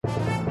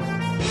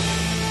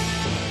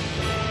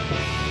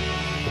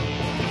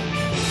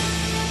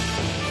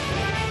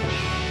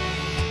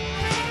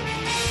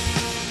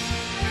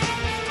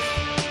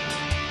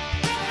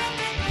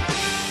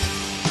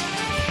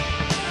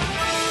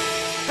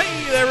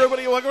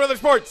everybody. Welcome to the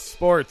Sports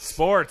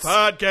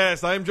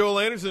Podcast. I'm Joel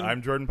Anderson.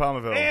 I'm Jordan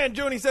Palmaville. And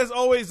joining us, as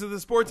always, is the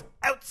Sports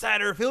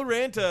Outsider, Phil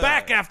Ranta.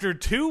 Back after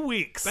 2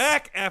 weeks.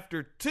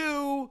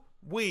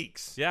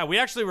 Yeah, we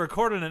actually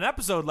recorded an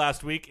episode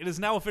last week. It is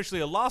now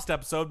officially a lost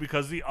episode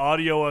because the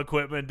audio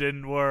equipment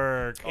didn't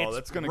work. Oh,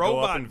 that's going to go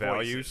up in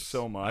value voices.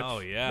 so much. Oh,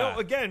 yeah. No,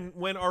 again,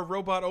 when our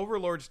robot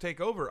overlords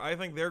take over, I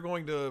think they're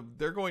going to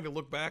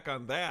look back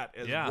on that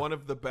as one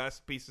of the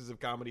best pieces of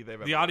comedy they've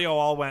ever The done. audio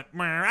all went for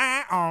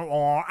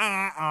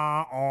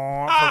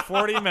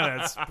 40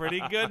 minutes.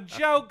 Pretty good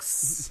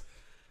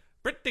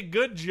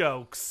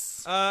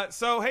jokes.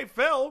 So, hey,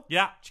 Phil.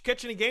 Yeah. Did you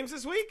catch any games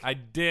this week? I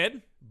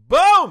did.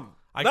 Boom!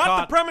 I Not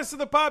caught- the premise of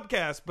the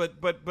podcast, but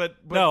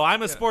No,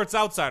 I'm a sports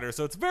outsider,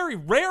 so it's very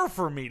rare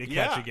for me to catch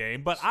Yeah. a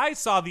game. But I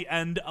saw the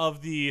end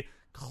of the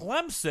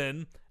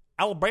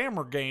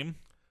Clemson-Alabama game.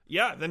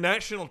 Yeah, the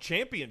national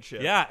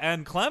championship. Yeah,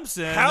 and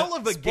Clemson. Hell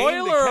of a game to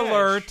spoiler catch.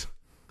 alert.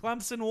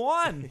 Clemson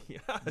won.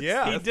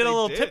 Yeah. He did a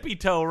little tippy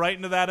toe right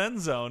into that end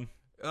zone.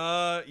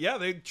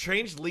 They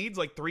changed leads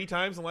like 3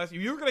 times in the last.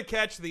 You were going to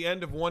catch the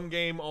end of one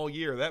game all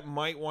year. That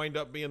might wind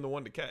up being the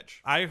one to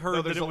catch. I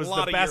heard that it was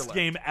the best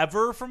game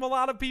ever from a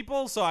lot of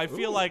people, so I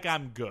feel like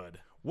I'm good.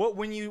 What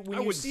when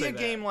you see a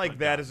game like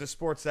that as a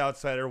sports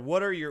outsider,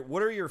 what are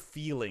your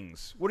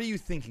feelings? What are you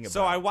thinking about?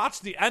 So I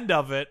watched the end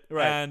of it,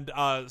 Right. and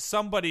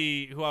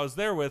somebody who I was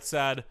there with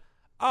said,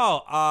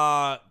 "Oh,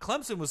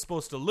 Clemson was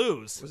supposed to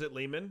lose." Was it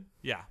Lehman?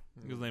 Yeah,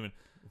 it was Lehman.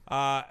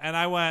 And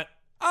I went,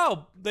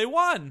 "Oh, they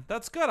won.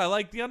 That's good. I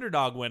like the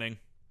underdog winning."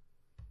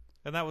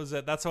 And that was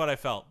it. That's what I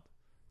felt.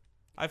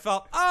 I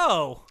felt,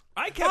 I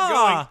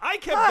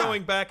kept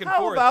going back and how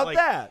forth. about like,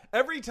 that?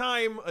 Every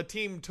time a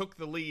team took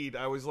the lead,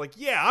 I was like,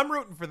 "Yeah, I'm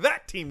rooting for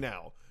that team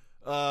now."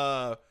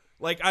 I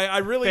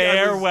really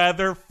fair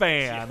weather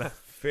fan.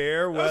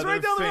 Fair weather I was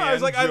right down the road. fan, I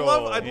was like,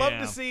 Joel. I'd love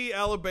Yeah. to see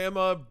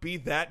Alabama be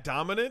that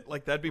dominant.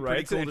 Like that'd be Right,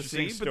 pretty it's an cool to see.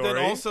 interesting But then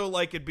story. also,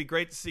 like, it'd be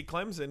great to see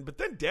Clemson. But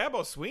then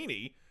Dabo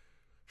Swinney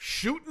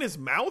shooting his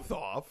mouth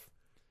off.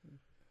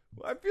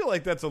 I feel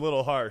like that's a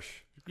little harsh.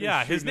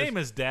 Yeah, his name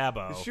is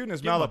Dabo. He's shooting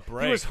his Give him mouth a off.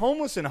 break. He was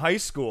homeless in high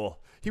school.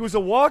 He was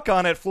a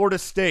walk-on at Florida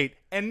State,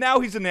 and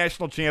now he's a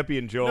national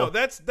champion, Joel. No,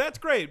 that's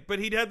great. But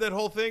he'd had that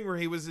whole thing where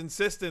he was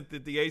insistent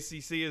that the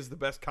ACC is the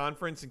best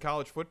conference in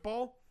college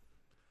football.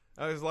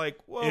 I was like,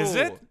 whoa. Is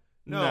it?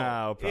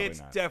 No, probably it's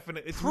not.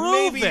 definite. It's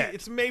Prove maybe it.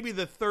 It's maybe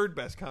the third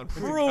best conference.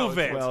 in Prove college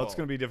it. football. Well, it's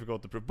going to be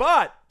difficult to prove.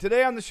 But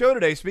today on the show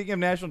today, speaking of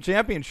national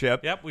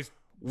championship, Yep, we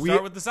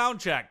start with the sound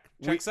check.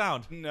 Check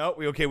sound. No,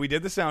 we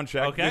did the sound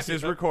check. Okay. This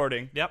is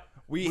recording. Yep.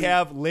 We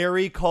have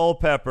Larry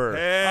Culpepper,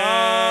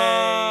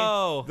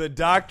 Oh. the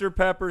Dr.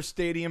 Pepper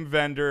Stadium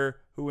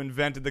vendor who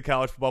invented the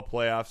college football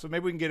playoff. So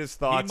maybe we can get his He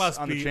thoughts must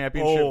on be the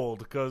championship. old,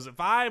 because if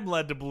I'm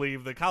led to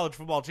believe the college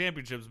football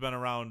championship's been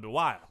around a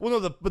while.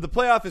 Well, no, but the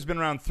playoff has been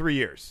around 3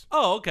 years.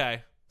 Oh,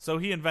 okay. So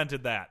he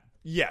invented that.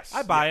 Yes.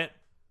 I buy it.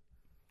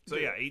 So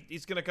yeah,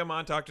 he's going to come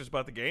on, talk to us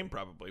about the game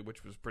probably,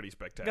 which was pretty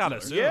spectacular. Gotta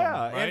assume.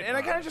 Yeah, right? and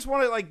I kind of just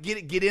want to like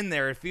get in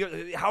there and feel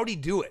how'd he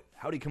do it?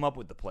 How'd he come up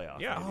with the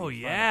playoff? Yeah. Oh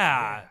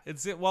yeah,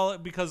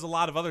 because a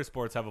lot of other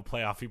sports have a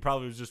playoff. He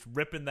probably was just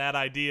ripping that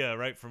idea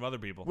right from other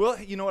people.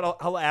 Well, you know what?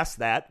 I'll ask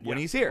that when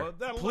he's here. Well,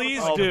 that'll- Please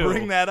I'll do.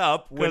 bring that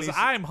up when Because he's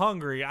I'm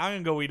hungry. I'm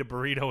gonna go eat a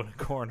burrito in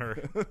a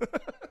corner.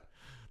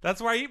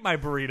 That's where I eat my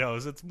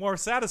burritos. It's more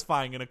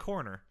satisfying in a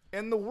corner.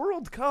 And the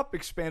World Cup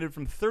expanded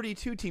from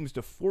 32 teams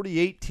to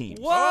 48 teams.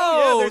 Whoa,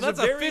 Oh, yeah, there's that's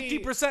a a very-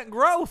 50%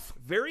 growth.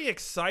 Very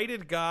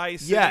excited guy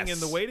sitting Yes. in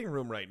the waiting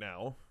room right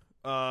now.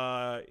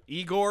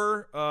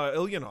 Igor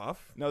Ilyanov.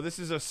 No, this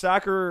is a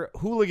soccer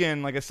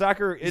hooligan, like an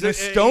He's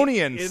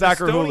Estonian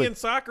soccer Estonian hooligan.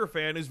 soccer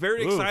fan who's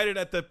very Ooh. excited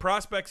at the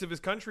prospects of his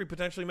country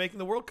potentially making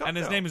the World Cup. And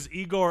his now. name is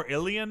Igor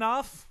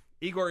Ilyanov.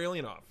 Igor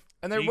Ilyanov.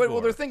 And they're, Igor. well,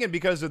 they're thinking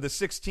because of the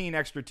 16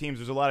 extra teams,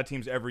 there's a lot of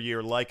teams every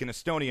year, like in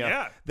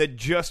Estonia, that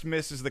just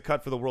misses the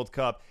cut for the World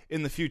Cup.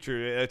 In the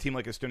future, a team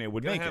like Estonia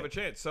would Gonna make have it. a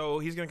chance. So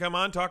he's going to come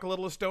on, talk a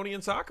little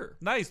Estonian soccer.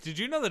 Nice. Did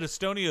you know that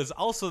Estonia is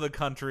also the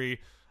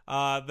country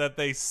that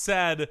they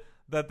said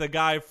that the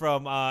guy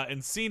from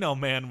Encino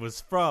Man was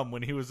from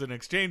when he was an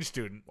exchange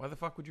student? Why the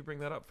fuck would you bring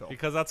that up, Phil?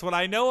 Because that's what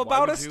I know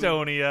about would you-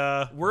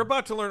 Estonia. We're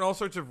about to learn all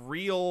sorts of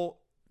real,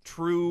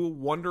 true,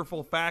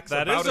 wonderful facts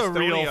That about is a Estonia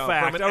real from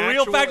fact. an A real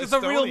actual fact is a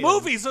real Estonian.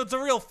 movie, so it's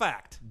a real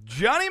fact.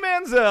 Johnny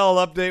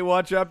Manziel, update,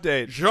 watch,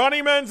 update.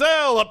 Johnny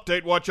Manziel,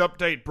 update, watch,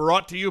 update,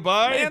 brought to you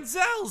by...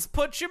 Manziel's,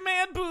 put your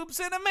man boobs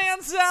in a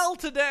Manziel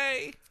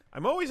today.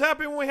 I'm always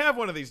happy when we have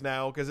one of these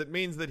now, because it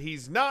means that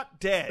he's not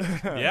dead.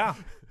 Yeah.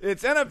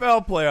 It's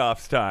NFL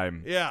playoffs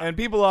time. Yeah. And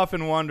people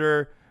often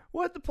wonder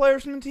what the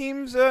players from the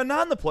teams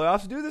not in the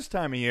playoffs do this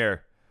time of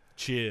year.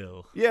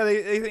 Chill. Yeah,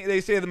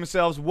 they say to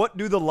themselves, what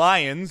do the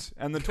Lions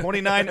and the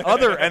 29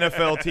 other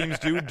NFL teams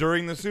do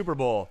during the Super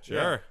Bowl?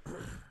 Sure.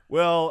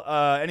 Well,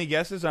 any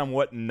guesses on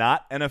what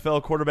not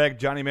NFL quarterback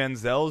Johnny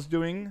Manziel is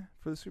doing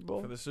for the Super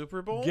Bowl? For the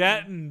Super Bowl?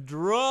 Getting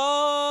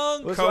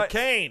drunk. Well, so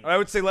Cocaine. I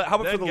would say, how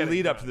about Then for the getting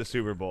lead up drunk. to the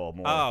Super Bowl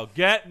more? Oh,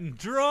 getting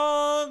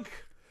drunk.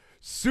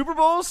 Super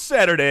Bowl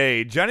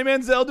Saturday. Johnny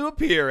Manziel to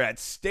appear at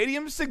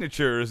Stadium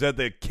Signatures at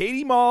the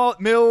Katy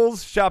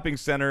Mills Shopping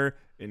Center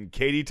in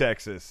Katy,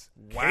 Texas.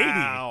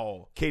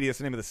 Wow. Katy, that's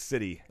the name of the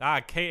city.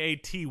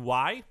 Katy?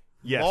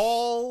 Yes.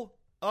 All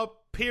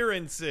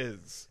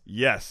appearances.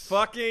 Yes.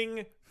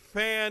 Fucking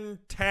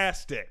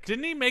fantastic.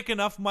 Didn't he make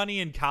enough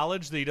money in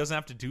college that he doesn't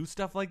have to do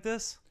stuff like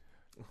this?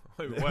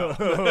 Well.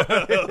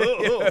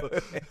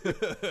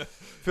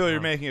 Phil,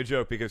 you're making a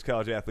joke because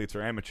college athletes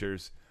are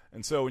amateurs.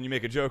 And so when you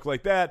make a joke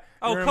like that,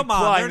 Oh, you're come on.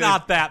 implying They're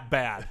not that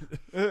bad.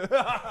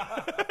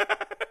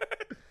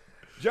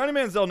 Johnny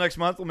Manziel next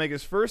month will make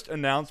his first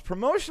announced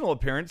promotional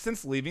appearance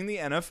since leaving the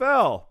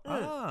NFL.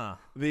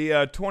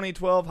 The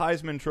 2012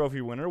 Heisman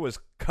Trophy winner was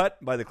cut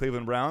by the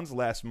Cleveland Browns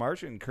last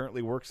March and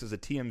currently works as a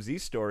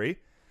TMZ story.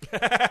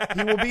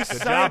 He will be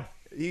signing.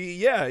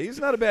 He's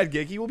not a bad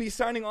gig. He will be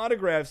signing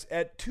autographs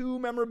at 2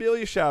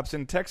 memorabilia shops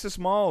in Texas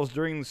malls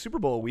during the Super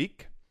Bowl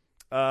week.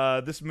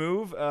 This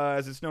move,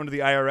 as it's known to the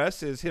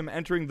IRS, is him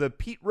entering the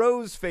Pete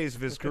Rose phase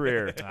of his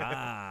career.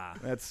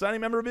 That's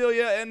signing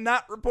memorabilia and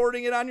not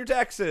reporting it on your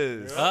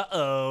taxes.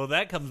 Uh-oh,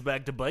 that comes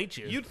back to bite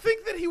you. You'd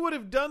think that he would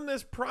have done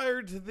this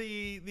prior to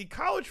the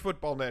college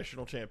football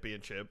national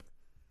championship.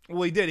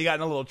 Well, he did. He got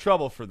in a little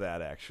trouble for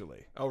that,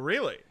 actually. Oh,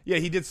 really? Yeah,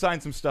 he did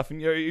sign some stuff.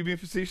 And are you being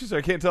facetious?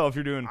 I can't tell if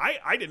you're doing.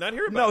 I did not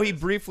hear about. No, this. he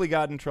briefly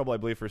got in trouble, I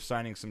believe, for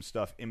signing some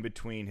stuff in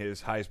between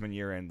his Heisman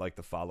year and like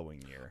the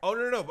following year. Oh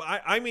no!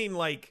 But I mean,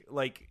 like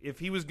if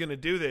he was going to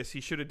do this,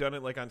 he should have done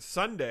it like on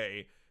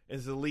Sunday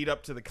as the lead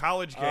up to the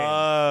college game,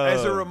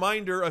 as a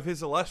reminder of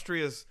his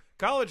illustrious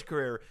college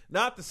career,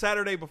 not the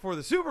Saturday before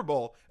the Super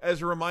Bowl,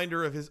 as a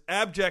reminder of his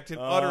abject and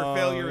utter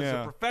failure as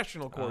a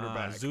professional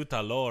quarterback.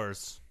 Zuta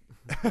lors.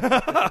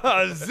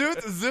 Zoot.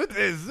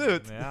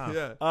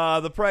 Yeah.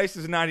 The price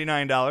is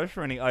 $99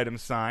 for any item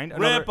signed.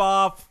 Rip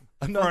off.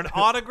 For an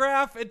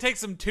autograph, it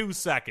takes him 2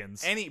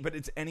 seconds. But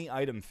it's any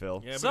item,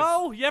 Phil. Yeah,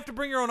 So, you have to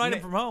bring your own item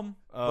from home.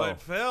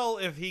 But Phil,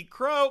 if he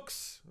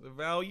croaks, the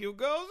value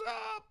goes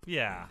up.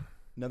 Yeah.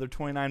 Another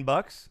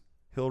 $29.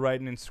 He'll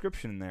write an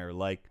inscription in there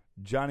like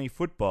Johnny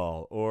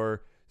Football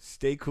or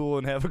Stay cool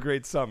and have a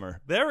great summer.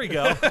 There we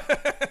go.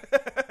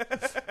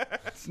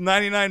 It's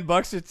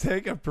 $99 to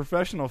take a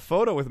professional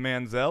photo with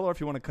Manziel, or if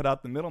you want to cut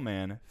out the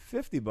middleman,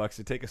 $50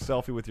 to take a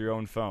selfie with your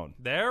own phone.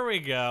 There we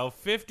go.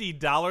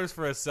 $50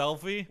 for a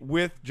selfie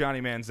with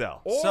Johnny Manziel.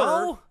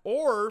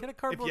 Or Get a if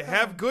cardboard you cutout.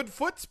 have good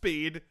foot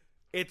speed,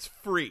 it's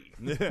free.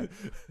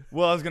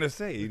 Well, I was going to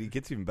say, it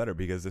gets even better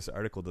because this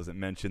article doesn't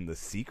mention the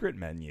secret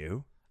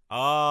menu.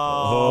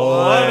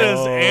 What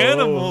is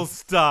animal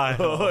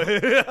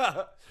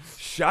style?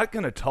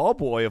 Shotgun a tall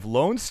boy of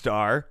Lone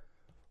Star,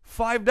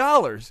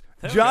 $5.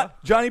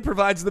 Johnny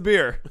provides the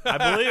beer. I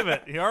believe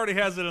it. He already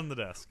has it on the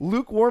desk.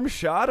 Lukewarm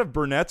shot of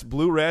Burnett's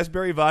Blue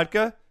Raspberry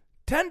Vodka,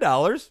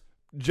 $10.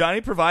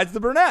 Johnny provides the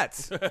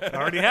Burnett's.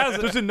 Already has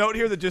it. There's a note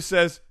here that just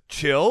says,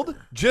 chilled,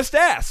 just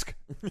ask.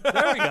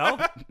 There we go.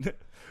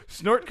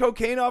 Snort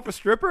cocaine off a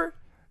stripper?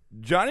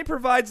 Johnny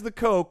provides the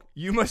coke.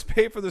 You must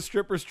pay for the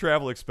stripper's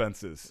travel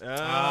expenses.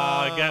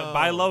 Again,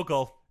 buy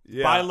local.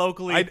 Yeah. Buy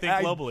locally, think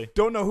globally. I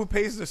don't know who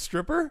pays the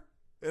stripper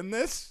in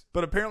this,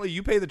 but apparently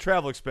you pay the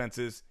travel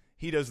expenses.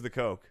 He does the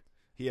coke.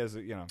 He has,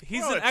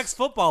 He's an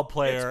ex-football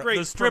player. It's great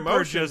the stripper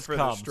promotion just for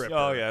comes. the stripper.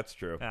 Oh, yeah, that's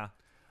true. Yeah.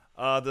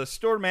 The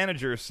store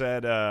manager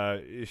said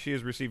she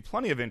has received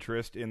plenty of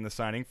interest in the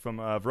signing from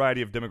a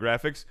variety of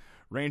demographics,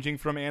 ranging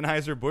from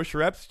Anheuser-Busch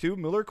reps to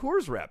Miller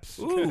Coors reps.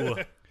 Ooh.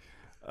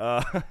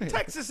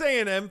 Texas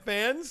A&M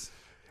fans.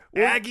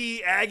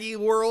 Aggie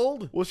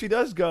world. Well, she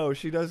does go.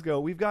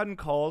 We've gotten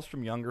calls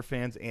from younger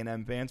fans,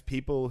 A&M fans,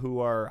 people who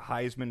are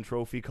Heisman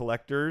Trophy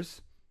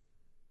collectors.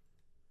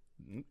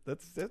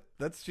 That's it.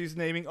 She's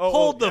naming.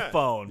 Hold the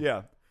phone.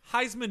 Yeah.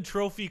 Heisman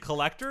Trophy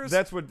collectors?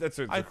 That's what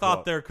I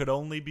thought there could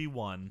only be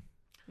one.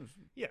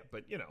 Yeah,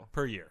 but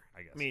per year,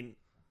 I guess. I mean,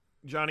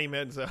 Johnny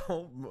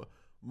Manziel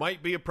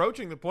might be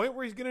approaching the point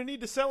where he's going to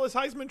need to sell his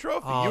Heisman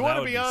Trophy. Oh, you want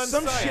that to be would be on so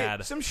site.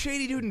 sad. Some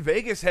shady dude in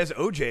Vegas has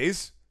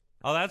OJs.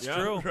 Oh, that's Yeah,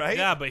 true. right?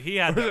 Yeah, but he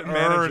had Or to the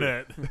earn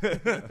manager.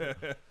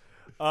 it.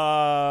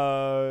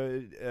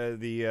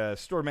 The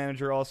store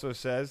manager also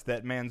says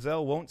that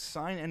Manziel won't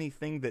sign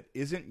anything that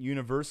isn't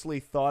universally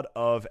thought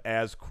of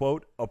as,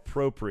 quote,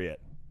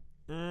 appropriate.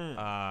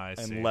 I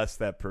see. Unless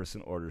that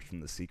person orders from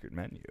the secret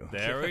menu.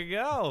 There we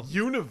go.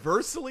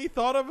 Universally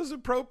thought of as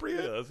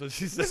appropriate? Yeah, that's what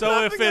she said. There's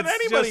So if nothing that it's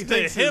anybody just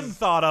thinks him is-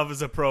 thought of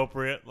as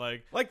appropriate,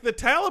 like Like the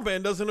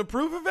Taliban doesn't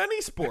approve of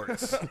any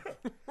sports.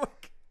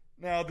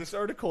 Now, this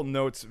article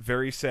notes,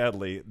 very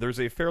sadly, there's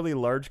a fairly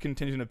large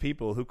contingent of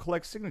people who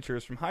collect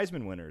signatures from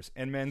Heisman winners,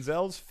 and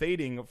Manziel's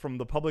fading from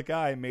the public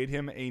eye made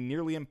him a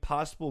nearly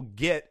impossible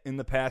get in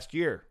the past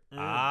year. He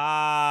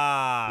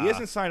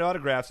hasn't signed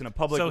autographs in a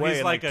public so way he's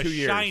in like like a 2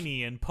 years.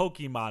 shiny in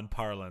Pokemon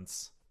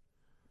parlance.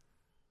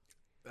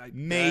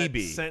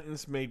 Maybe. That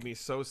sentence made me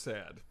so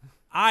sad.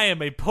 I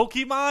am a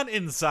Pokemon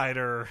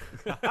insider.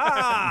 His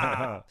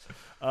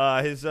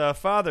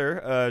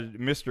father,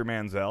 Mr.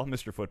 Manziel,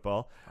 Mr.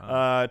 Football,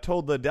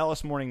 told the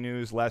Dallas Morning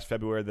News last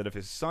February that if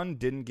his son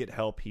didn't get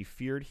help, he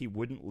feared he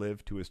wouldn't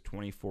live to his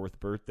 24th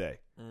birthday,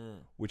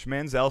 which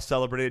Manziel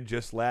celebrated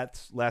just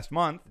last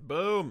month.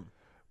 Boom.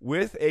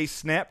 With a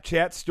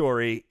Snapchat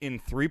story in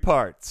 3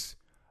 parts.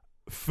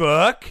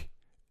 Fuck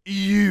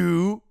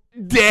you,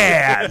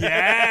 Dad.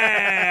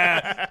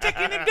 Yeah.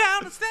 Taking him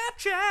down to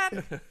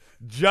Snapchat.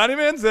 Johnny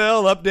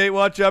Manziel, update,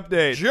 watch,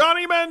 update.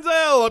 Johnny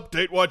Manziel,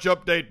 update, watch,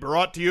 update,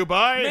 brought to you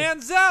by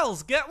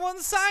Manziel's. Get one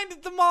signed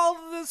at the mall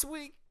this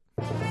week.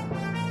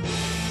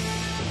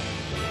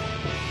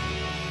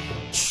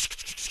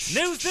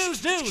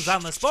 News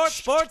on the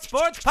Sports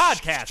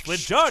Podcast with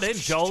Jordan,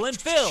 Joel, and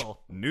Phil.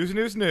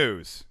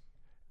 News.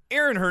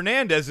 Aaron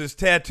Hernandez's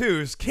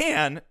tattoos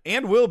can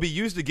and will be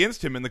used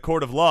against him in the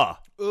court of law.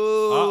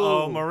 Ooh.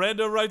 Uh-oh,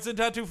 Miranda writes in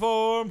tattoo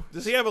form.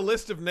 Does he have a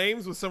list of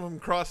names with some of them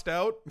crossed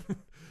out?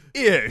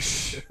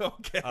 Ish.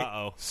 Okay.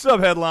 Uh-oh.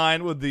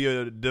 Subheadline: Would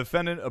the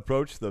defendant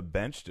approach the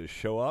bench to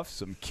show off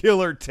some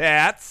killer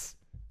tats?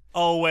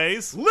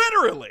 Always.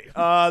 Literally.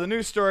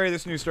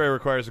 This news story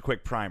requires a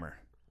quick primer.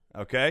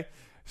 Okay?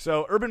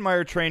 So, Urban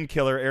Meyer trained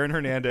killer Aaron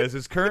Hernandez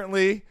is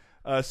currently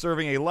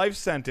serving a life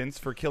sentence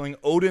for killing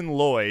Odin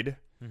Lloyd.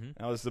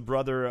 That was the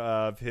brother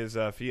of his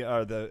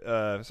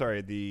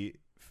the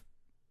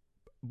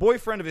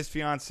boyfriend of his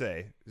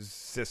fiance's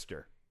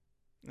sister.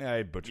 Yeah,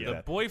 I butchered The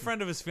that.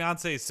 boyfriend of his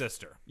fiance's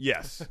sister.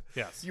 Yes.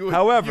 Yes.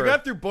 However, you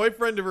got through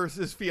boyfriend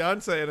versus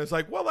fiance, and it's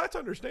like, well, that's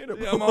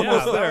understandable. I'm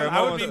almost there.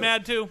 I would be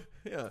mad too.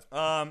 Yeah.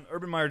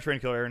 Urban Meyer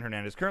trained killer Aaron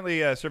Hernandez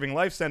currently serving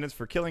life sentence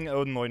for killing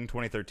Odin Lloyd in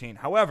 2013.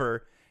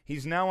 However,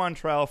 he's now on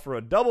trial for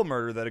a double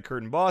murder that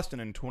occurred in Boston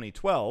in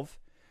 2012,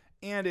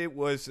 and it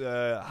was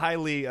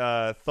highly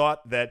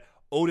thought that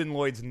Odin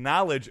Lloyd's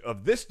knowledge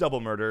of this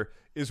double murder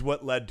is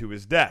what led to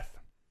his death.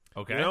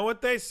 Okay. You know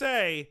what they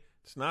say?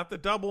 It's not the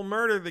double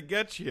murder that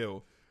gets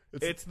you.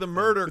 It's the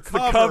murder It's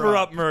cover-up. the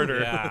cover-up murder.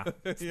 Yeah.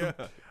 Yeah.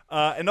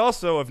 And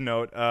also of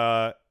note,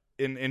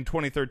 in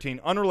 2013,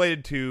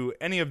 unrelated to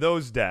any of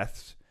those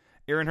deaths,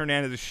 Aaron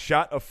Hernandez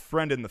shot a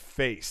friend in the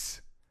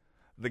face.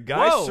 The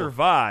guy Whoa.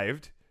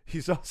 survived.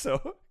 He's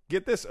also,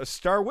 get this, a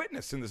star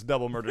witness in this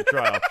double murder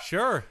trial.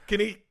 Sure. Can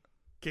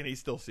he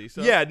still see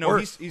something? Yeah, no, or,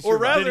 he's or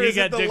survived. rather, Did he is it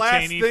get the Dick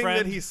last Cheney, thing friend?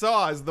 that he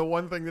saw is the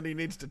one thing that he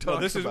needs to talk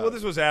This about?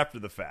 was after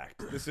the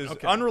fact. This is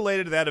Okay.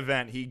 unrelated to that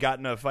event. He got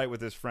in a fight with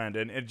his friend,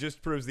 and it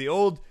just proves the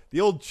old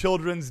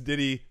children's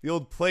ditty, the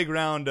old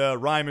playground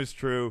rhyme is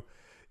true.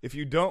 If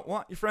you don't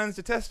want your friends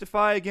to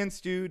testify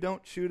against you,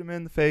 don't shoot them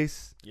in the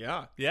face.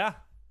 Yeah. Yeah.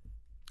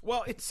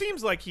 Well, it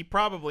seems like he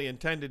probably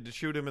intended to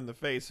shoot him in the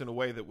face in a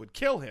way that would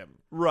kill him.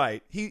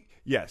 Right. He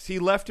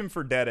left him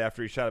for dead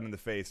after he shot him in the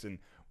face, and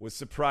was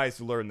surprised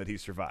to learn that he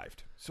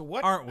survived. So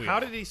what? Aren't we How all?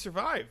 did he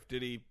survive?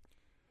 Did he?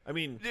 I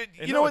mean,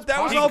 You know what?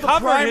 That was He all the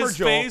covered primer, his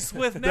Joel. face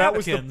with That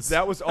was napkins.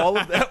 that was all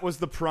of that was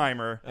the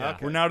primer. Okay.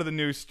 We're now to the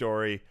news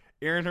story.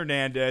 Aaron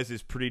Hernandez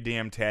is pretty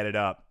damn tatted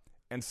up,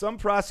 and some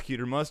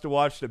prosecutor must have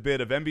watched a bit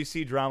of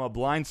NBC drama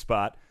Blind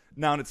Spot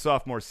now in its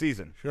sophomore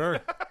season. Sure.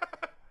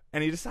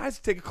 And he decides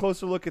to take a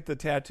closer look at the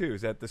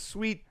tattoos, at the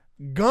sweet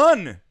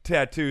gun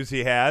tattoos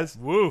he has,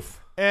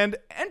 Woof. and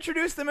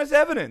introduce them as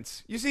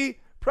evidence. You see,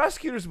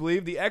 prosecutors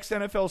believe the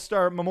ex-NFL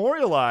star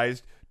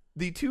memorialized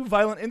the 2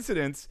 violent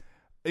incidents,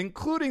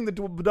 including the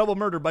double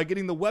murder, by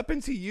getting the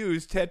weapons he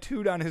used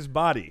tattooed on his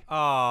body.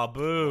 Aw,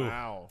 boo.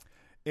 Wow.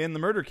 In the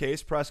murder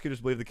case,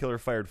 prosecutors believe the killer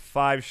fired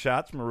 5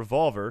 shots from a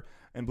revolver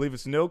and believe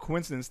it's no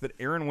coincidence that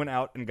Aaron went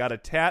out and got a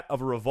tat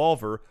of a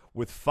revolver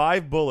with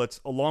 5 bullets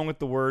along with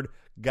the word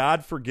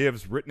 "God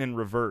forgives" written in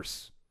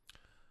reverse.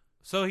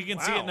 So he can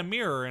see it in Wow. a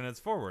mirror and it's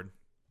forward.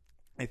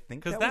 I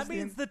think Because that that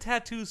means the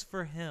tattoo's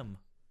for him.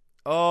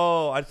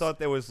 Oh, I thought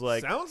that was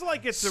like Sounds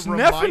like it's a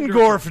reminder.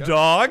 Sneffengorf,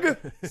 dog.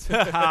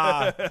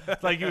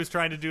 It's like he was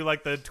trying to do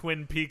like the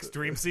Twin Peaks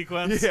dream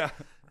sequence. Yeah.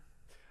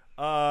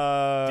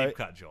 Deep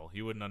cut, Joel.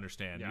 You wouldn't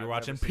understand. Yeah, You were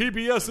I've watching never seen-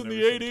 PBS I've in the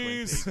never seen Twin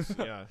 80s. Peaks.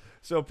 Yeah.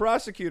 So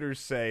prosecutors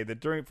say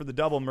that for the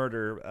double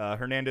murder,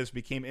 Hernandez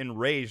became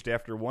enraged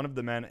after one of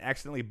the men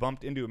accidentally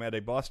bumped into him at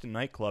a Boston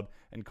nightclub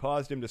and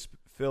caused him to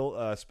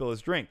spill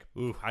his drink.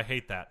 Ooh, I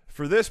hate that.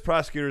 For this,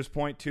 prosecutors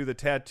point to the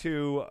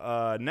tattoo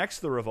next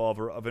to the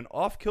revolver of an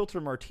off-kilter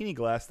martini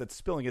glass that's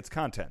spilling its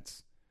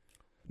contents.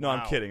 No, I'm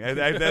Wow. kidding.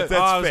 That's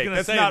I was fake. gonna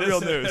That's say, not this,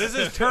 real news. This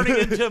is turning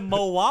into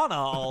Moana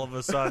all of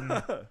a sudden.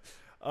 No,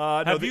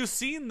 Have you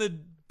seen the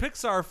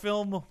Pixar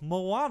film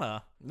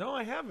Moana? No,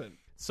 I haven't.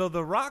 So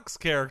the Rock's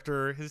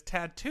character, his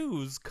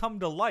tattoos come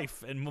to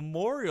life and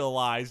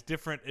memorialize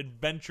different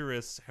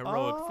adventurous,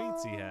 heroic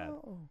feats he had.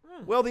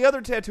 Well, the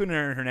other tattoo in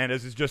Aaron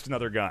Hernandez is just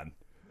another gun,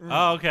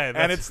 Oh, okay.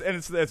 and That's,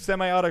 it's a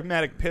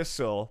semi-automatic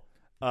pistol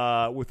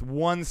with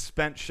one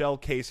spent shell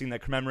casing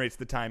that commemorates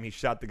the time he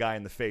shot the guy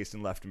in the face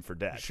and left him for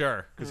dead.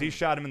 sure. Because he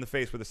shot him in the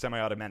face with a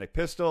semi-automatic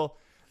pistol.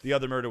 The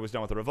other murder was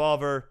done with a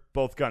revolver.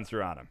 Both guns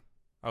are on him.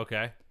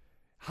 Okay.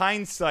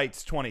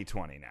 Hindsight's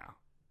 2020 now.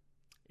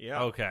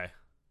 Yeah. Okay.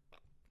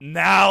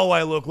 Now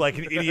I look like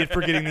an idiot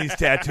for getting these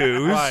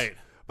tattoos. Right.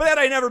 But had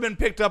I never been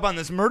picked up on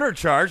this murder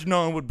charge,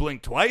 no one would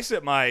blink twice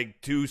at my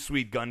 2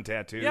 sweet gun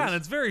tattoos. Yeah, and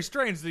it's very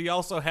strange that he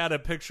also had a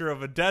picture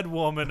of a dead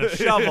woman, a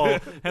shovel,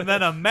 and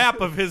then a map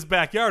of his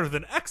backyard with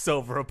an X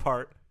over a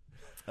part.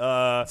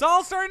 It's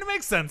all starting to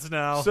make sense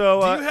now.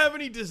 So, do you have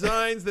any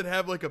designs that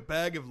have like a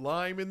bag of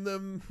lime in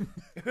them?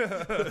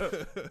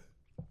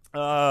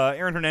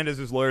 Aaron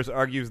Hernandez's lawyers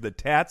argues that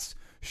tats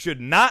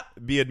should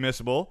not be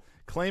admissible,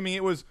 claiming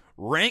it was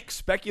rank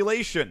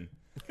speculation.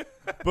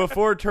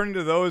 Before turning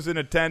to those in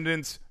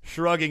attendance,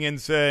 shrugging and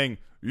saying,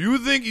 "You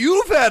think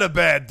you've had a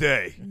bad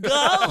day?"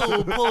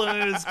 Go, pulling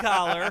at his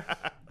collar.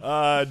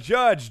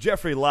 Judge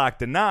Jeffrey Locke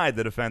denied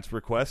the defense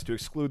request to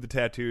exclude the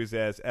tattoos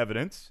as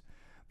evidence.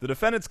 The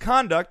defendant's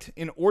conduct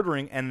in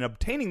ordering and in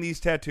obtaining these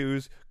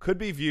tattoos could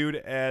be viewed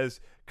as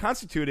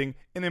constituting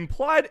an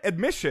implied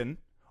admission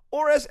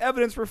or as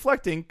evidence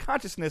reflecting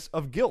consciousness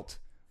of guilt,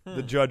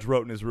 the judge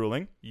wrote in his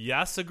ruling.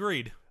 Yes,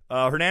 agreed.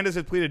 Hernandez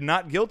had pleaded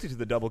not guilty to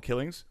the double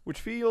killings, which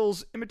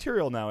feels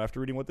immaterial now after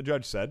reading what the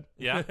judge said.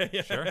 Yeah,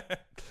 sure.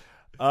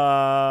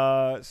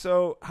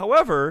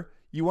 However,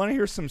 you want to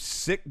hear some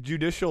sick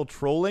judicial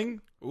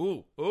trolling?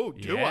 Do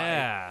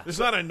Yeah. I? There's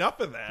not enough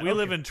of that. We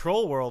live in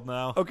troll world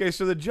now. Okay,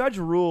 so the judge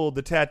ruled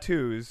the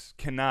tattoos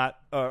cannot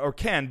or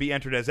can be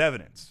entered as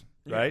evidence,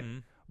 right? Mm-hmm.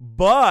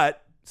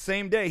 But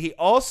same day, he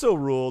also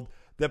ruled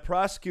that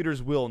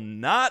prosecutors will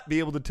not be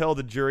able to tell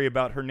the jury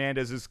about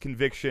Hernandez's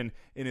conviction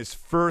in his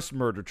first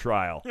murder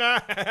trial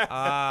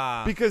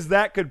because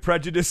that could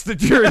prejudice the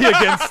jury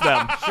against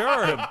them.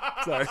 Sure.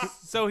 Sorry.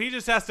 So he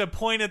just has to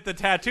point at the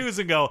tattoos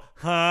and go,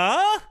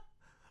 huh?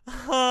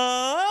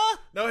 Huh?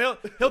 No,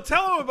 he'll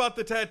tell him about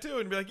the tattoo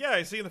and be like, "Yeah,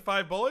 I see the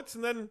 5 bullets,"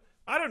 and then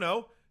I don't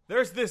know.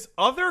 There's this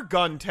other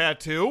gun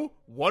tattoo.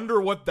 Wonder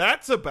what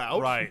that's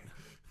about. Right.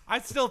 I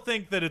still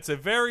think that it's a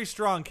very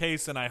strong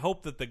case, and I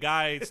hope that the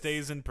guy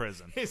stays in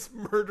prison. His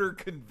murder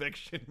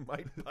conviction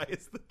might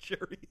bias the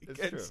jury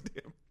against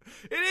him.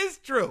 It is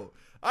true.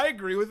 I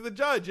agree with the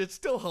judge. It's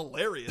still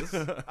hilarious.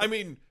 I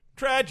mean,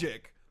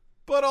 tragic,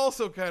 but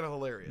also kind of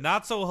hilarious.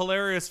 Not so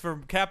hilarious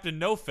for Captain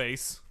No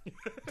Face.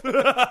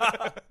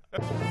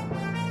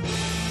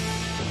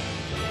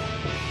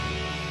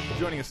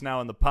 Joining us now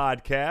on the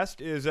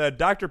podcast is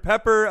Dr.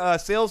 Pepper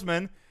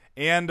salesman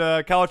and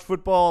college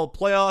football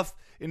playoff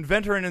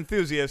inventor and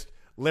enthusiast,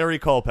 Larry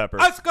Culpepper.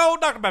 Let's go,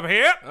 Dr. Pepper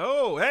here.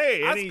 Oh,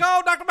 hey. Let's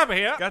go, Dr. Pepper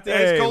here. Got the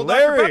Hey, ice cold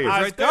Larry. Dr. Peppers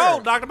Let's right go,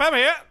 there. Dr. Pepper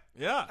here.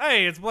 Yeah.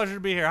 Hey, it's a pleasure to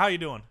be here. How you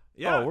doing?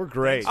 Yeah. Oh, we're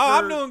great.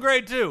 I'm doing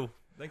great, too.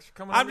 Thanks for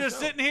coming on I'm the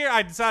just show. sitting here.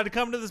 I decided to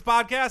come to this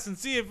podcast and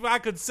see if I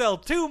could sell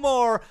 2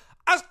 more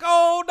Let's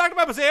go, Dr.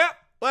 Pepper's here.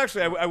 Well,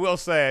 actually, I will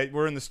say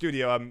we're in the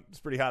studio. It's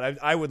pretty hot.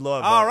 I would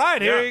love. All right,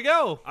 here Yeah. you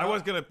go. I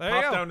was going to There you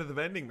pop go. down to the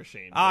vending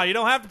machine. You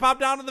don't have to pop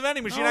down to the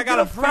vending machine. Oh, I got get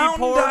a free fountain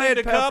pour Diet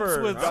into cups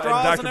Pepper. with Right.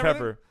 straws Dr. and everything.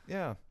 Pepper.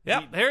 Yeah.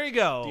 Yep, here you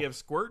go. Do you have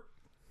squirt?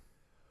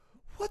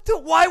 What the?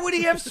 Why would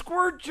he have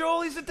squirt,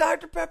 Joel? He's a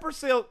Dr. Pepper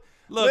sale.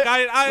 Look,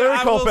 Larry I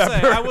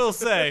Culpepper. will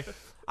say,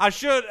 I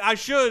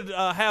should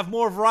have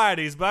more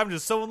varieties, but I'm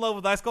just so in love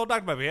with Ice Cold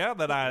Dr. Pepper. Yeah,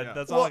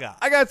 that's all I got.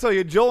 I gotta tell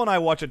you, Joel and I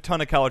watch a ton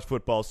of college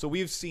football, so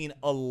we've seen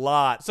a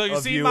lot. So you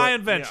of see you my at-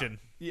 invention.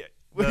 Yeah.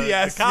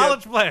 The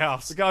college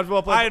playoffs. The college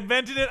football I playoffs.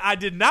 invented it. I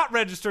did not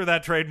register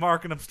that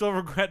trademark, and I'm still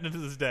regretting it to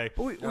this day.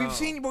 We've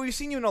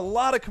seen you in a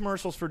lot of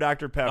commercials for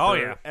Dr. Pepper. Oh,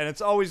 yeah. And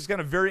it's always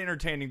kind of very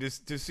entertaining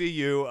to see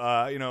you,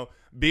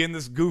 being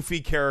this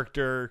goofy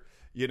character,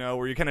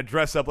 where you kind of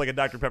dress up like a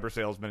Dr. Pepper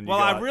salesman. And Well,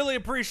 I really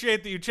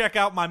appreciate that you check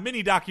out my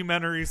mini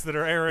documentaries that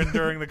are airing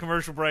during the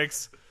commercial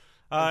breaks.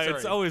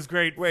 It's always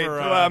great. Wait, for,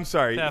 I'm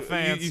sorry. to have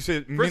fans. You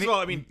said First of all,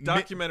 I mean,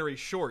 documentary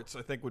shorts,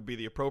 I think, would be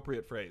the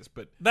appropriate phrase.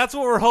 But That's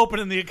what we're hoping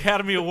in the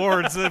Academy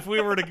Awards. If we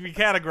were to be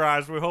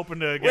categorized, we're hoping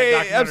to get. Wait,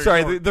 I'm documentary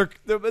sorry.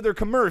 short. They're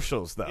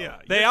commercials though. yeah,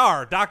 They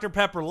are. Dr.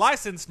 Pepper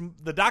licensed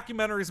the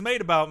documentaries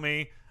made about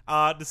me.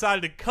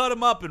 Decided to cut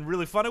them up in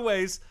really funny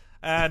ways.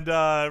 And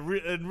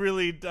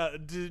really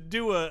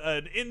do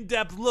an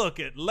in-depth look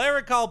at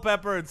Larry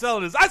Culpepper and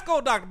selling his Ice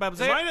Cold Dr.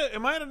 Pepper.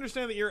 Am I to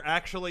understand that you're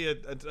actually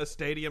a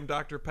stadium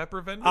Dr.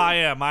 Pepper vendor? I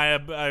am.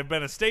 I've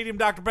been a stadium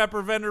Dr.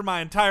 Pepper vendor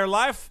my entire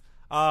life.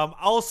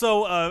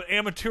 Also an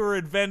amateur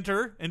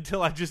inventor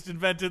until I just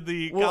invented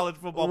the college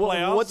football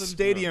playoffs. What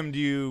stadium do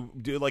you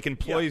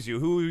employs you?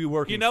 Who are you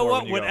working for? You know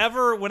what? when you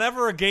go?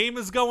 Whenever a game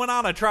is going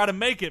on, I try to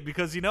make it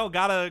because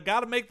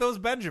gotta make those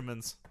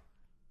Benjamins.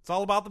 It's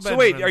all about the So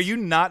Benjamins. wait, are you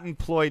not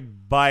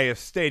employed by a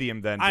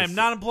stadium then? I am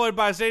not employed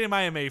by a stadium.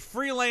 I am a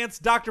freelance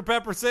Dr.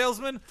 Pepper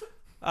salesman.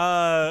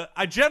 So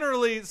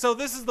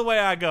this is the way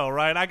I go,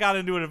 right? I got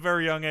into it at a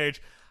very young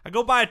age. I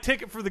go buy a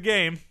ticket for the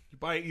game.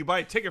 You buy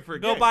a ticket for a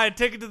Go game. buy a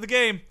ticket to the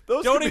game.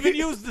 Those Don't could even be-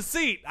 use the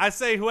seat. I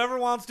say whoever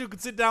wants to can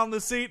sit down in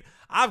the seat.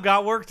 I've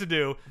got work to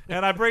do.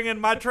 And I bring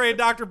in my tray of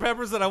Dr.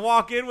 Peppers that I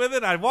walk in with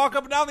it. I walk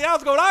up and down the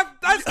aisles going,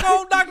 Ice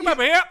Cold Dr.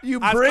 Pepper here.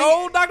 Ice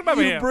Cold Dr.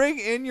 Pepper here. bring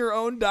in your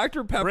own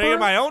Dr. Pepper? Bring in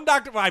my own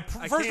Dr.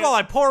 First of all,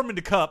 I pour them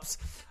into cups.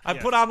 I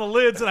put on the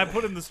lids and I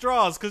put in the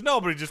straws because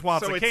nobody just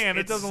wants a can.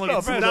 It doesn't look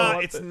professional.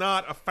 It's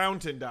not a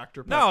fountain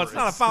Dr. Pepper. No, it's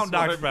not a fountain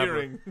what Dr. I'm Pepper.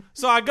 hearing.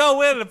 So I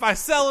go in and if I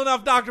sell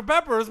enough Dr.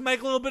 Peppers, make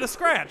a little bit of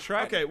scratch,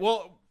 right? Okay,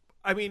 well,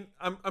 I mean,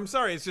 I'm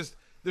sorry. It's just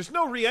there's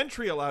no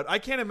re-entry allowed. I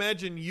can't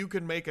imagine you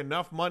can make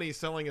enough money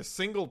selling a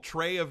single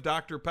tray of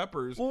Dr.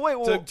 Peppers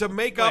to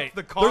make up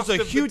the cost of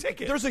the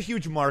ticket. There's a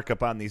huge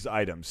markup on these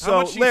items.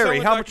 How So, Larry,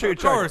 how much are you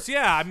charging? Of course,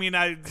 yeah. I mean,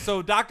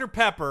 so Dr.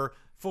 Pepper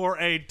for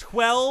a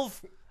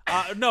 12,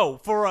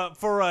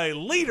 for a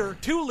liter,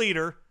 2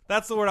 liter.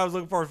 That's the word I was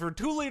looking for. For a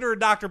 2 liter of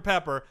Dr.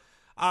 Pepper,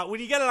 when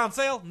you get it on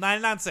sale,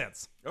 99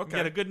 cents. Okay.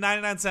 You get a good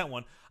 99-cent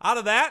one. Out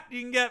of that,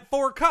 you can get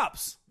 4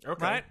 cups.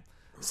 Okay. Right?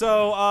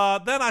 So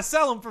then I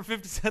sell them for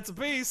 50 cents a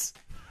piece.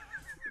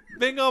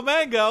 Bingo,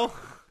 mango.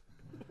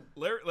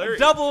 Larry.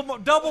 Double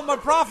my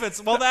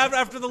profits. Well,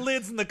 after the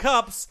lids and the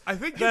cups, I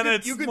think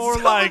you could more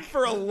sell like it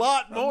for a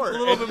lot more, a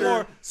little bit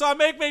more. So I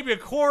make maybe a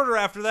quarter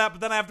after that,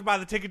 but then I have to buy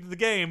the ticket to the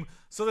game.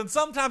 So then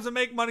sometimes I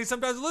make money,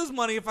 sometimes I lose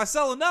money. If I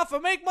sell enough, I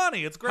make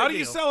money. It's great. How do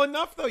you sell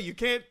enough though? You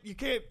can't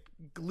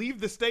leave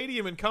the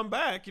stadium and come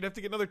back. You'd have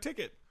to get another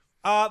ticket.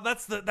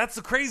 That's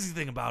the crazy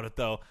thing about it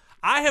though.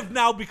 I have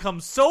now become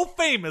so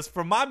famous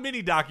from my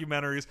mini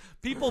documentaries.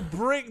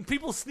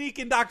 People sneak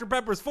in Dr.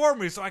 Peppers for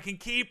me so I can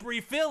keep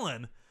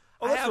refilling.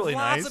 Oh, that's really I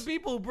have nice. lots of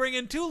people who bring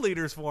in 2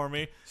 liters for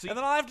me, and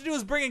then all I have to do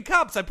is bring in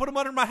cups. I put them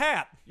under my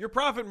hat. Your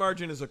profit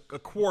margin is a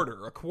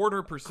quarter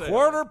per sale.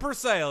 Quarter per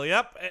sale,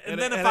 yep. And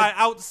then if I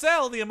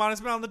outsell the amount I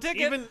spent on the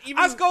ticket, even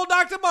I scold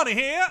Dr. Money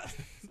here.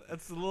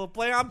 That's a little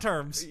play on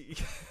terms.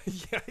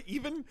 Yeah,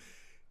 even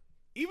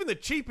the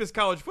cheapest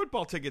college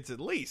football tickets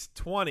at least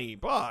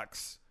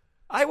 $20.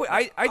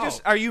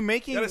 Are you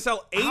making? Gotta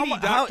sell 80 how,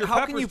 Dr. how, Peppers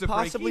how can you to break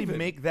possibly even.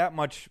 make that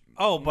much?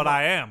 Oh, but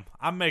I am.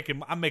 I'm making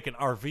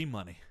RV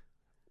money.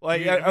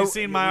 Like, Have you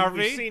seen my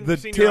RV? We've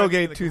seen your RV in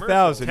Tailgate the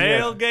 2000.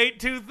 commercial. Yeah. Tailgate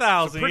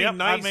 2000. pretty Yep,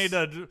 nice- I made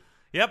a.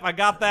 Yep, I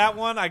got that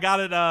one. I got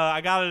it. I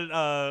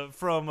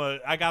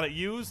got it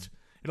used.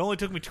 It only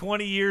took me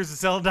 20 years to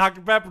sell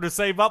Dr. Pepper to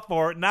save up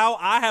for it. Now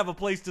I have a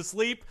place to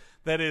sleep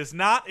that is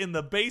not in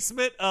the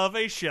basement of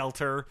a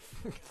shelter.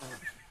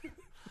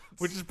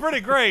 Which is pretty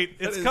great.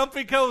 It's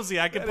comfy, cozy.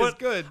 I can put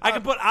good. I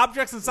can put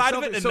objects inside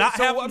of it and not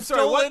have them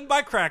stolen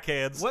by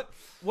crackheads.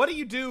 What do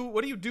you do?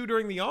 What do you do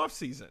during the off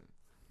season?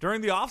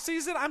 During the off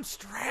season, I'm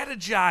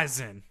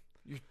strategizing.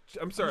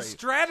 I'm sorry. I'm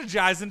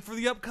strategizing for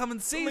the upcoming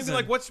season.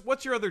 Maybe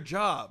what's your other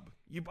job?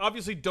 You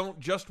obviously don't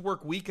just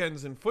work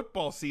weekends in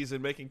football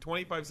season making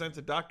 25 cents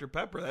a Dr.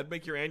 Pepper. That'd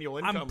make your annual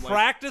income. I'm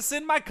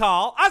practicing my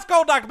call. I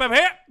scold Dr. Pepper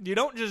here. You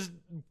don't just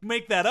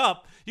make that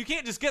up. You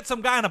can't just get some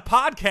guy on a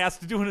podcast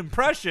to do an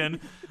impression.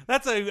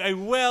 That's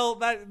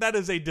that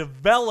is a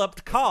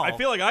developed call. I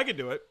feel like I could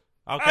do it.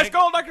 Okay. I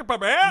scold Dr.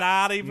 Pepper here.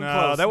 Not even No,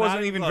 close. that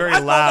wasn't even very I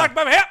scold loud. Dr.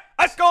 Pepper here.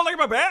 I scold Dr.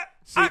 Pepper here.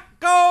 I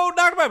Go,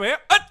 Dr. Pepper here.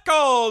 I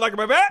scold Dr.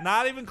 Pepper here.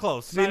 Not even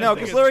close. See, Not no, even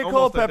because it's Larry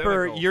almost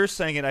Culpepper, identical. you're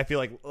saying it, I feel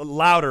like,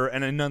 louder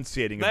and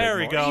enunciating a There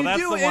bit we more. go. You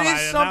That's do. the It one. is I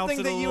something announced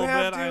it that a you little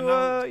have bit. I to,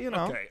 know. you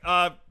know.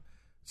 Okay.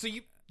 So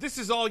this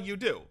is all you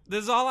do.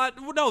 This is all I.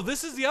 No,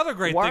 this is the other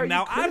great Why thing. are you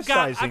Now I've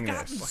criticizing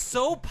gotten this?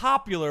 so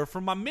popular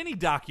from my mini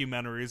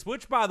documentaries,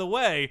 which, by the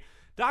way,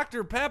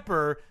 Dr.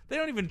 Pepper, they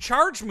don't even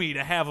charge me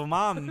to have them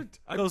on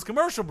those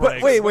commercial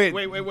breaks. wait.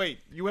 Wait.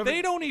 You haven't.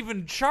 They don't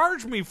even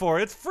charge me for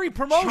it. It's free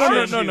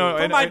promotion. No.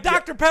 For my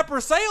Dr. Pepper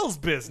sales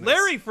business.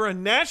 Larry, for a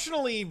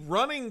nationally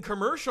running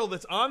commercial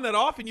that's on that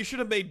often, you should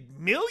have made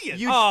millions.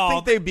 You Oh,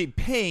 think they'd be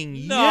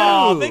paying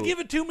No, you? they give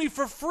it to me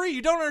for free.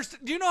 You don't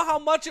understand. Do you know how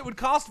much it would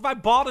cost if I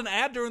bought an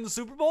ad during the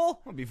Super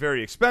Bowl? It would be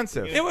very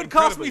expensive. It would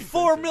cost me Incredibly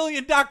 4 expensive.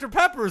 million Dr.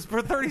 Peppers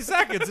per 30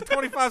 seconds at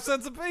 25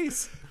 cents a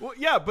piece. Well,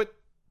 yeah, but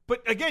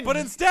again, But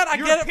instead, I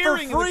you're get it for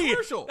appearing in the free.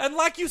 commercial. And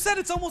like you said,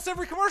 it's almost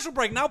every commercial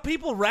break. Now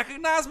people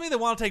recognize me. They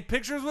want to take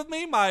pictures with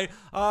me. My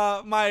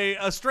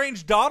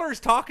estranged daughter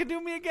is talking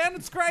to me again.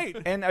 It's great.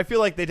 And I feel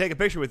like they take a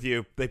picture with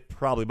you, they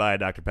probably buy a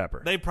Dr.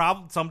 Pepper.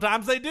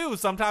 Sometimes they do.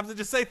 Sometimes they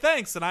just say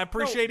thanks, and I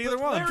appreciate No, either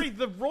but one. Larry,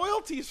 the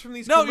royalties from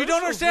these No, you don't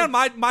commercials understand.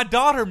 would- My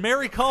daughter,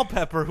 Mary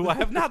Culpepper, who I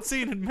have not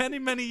seen in many,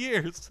 many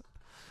years,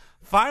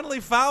 finally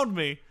found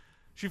me.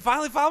 She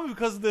finally found me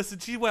because of this,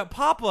 and she went,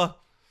 "Papa,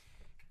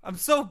 I'm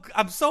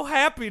so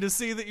happy to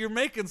see that you're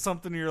making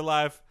something in your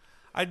life.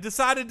 I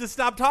decided to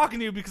stop talking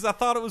to you because I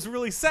thought it was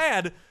really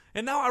sad,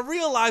 and now I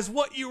realize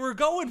what you were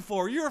going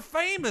for. You're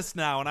famous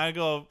now." And I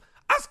go,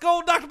 "I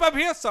scold Dr. Pepper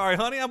here. Sorry,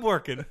 honey, I'm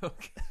working."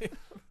 Okay.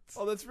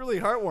 Oh, that's really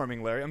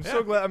heartwarming, Larry. I'm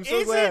so glad. I'm so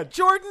Is glad. it,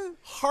 Jordan?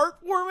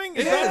 Heartwarming?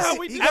 Is It that is. how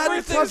we He do got in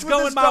Everything's touch with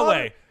going his my daughter.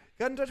 way.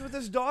 Got in touch with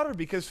his daughter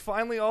because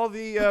finally all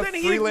the Then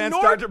he freelance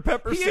ignored, Dr.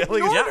 Pepper he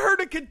selling. ignored is- her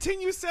to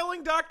continue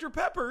selling Dr.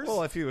 Peppers.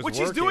 Well, if he was which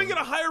he's doing working. at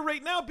a higher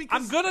rate now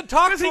because I'm gonna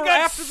talk because to he her got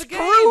after the game.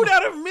 screwed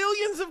out of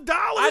millions of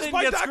dollars. I didn't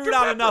by get Dr. screwed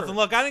out of Pepper. nothing.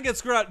 Look, I didn't get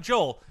screwed out.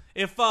 Joel,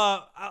 if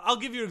I'll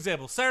give you an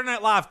example. Not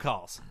Night Live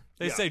calls.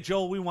 They Yeah. say,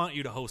 "Joel, we want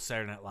you to host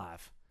Saturday Night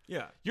Live."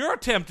 Yeah. You're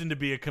attempting to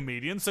be a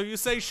comedian, so you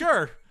say,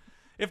 "Sure."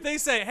 If they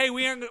say, "Hey,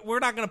 we're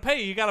not going to pay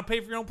you. You got to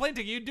pay for your own plane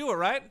ticket," you do it,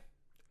 right?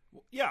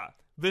 Yeah.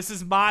 This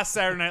is my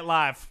Saturday Night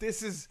Live.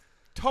 This is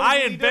totally I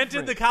invented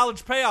different. the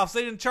college payoffs.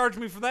 They didn't charge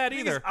me for that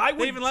Because either. I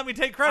would- They even let me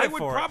take I credit would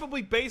for it.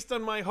 probably, based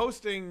on my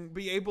hosting,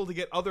 be able to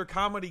get other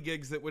comedy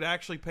gigs that would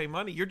actually pay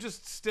money. You're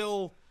just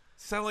still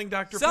Selling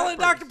Dr. Selling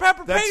Peppers. Dr.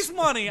 Pepper That's- pays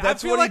money. I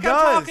that's feel what he like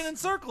I'm does. talking in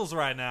circles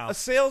right now. A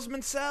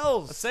salesman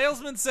sells. A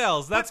salesman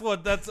sells. That's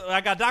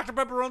I got Dr.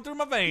 Pepper running through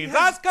my veins.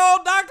 That's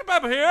called Dr.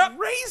 Pepper here.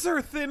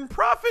 Razor thin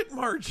profit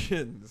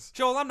margins.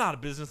 Joel, I'm not a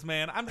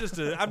businessman. I'm just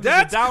a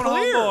That's down home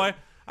clear. boy.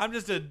 I'm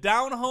just a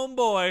down home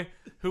boy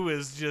who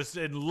is just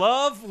in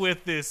love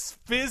with this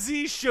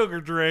fizzy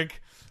sugar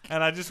drink,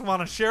 and I just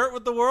want to share it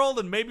with the world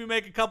and maybe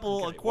make a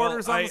couple of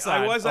quarters on the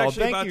side. I was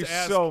actually thank about you to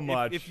ask so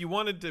much. if you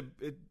wanted to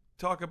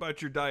talk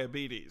about your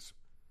diabetes.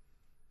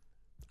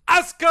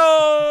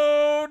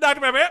 Asco, Dr.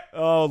 Pepper.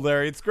 Oh,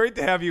 Larry, it's great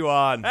to have you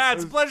on.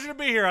 It's a pleasure to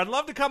be here. I'd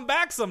love to come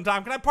back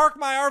sometime. Can I park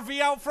my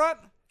RV out front?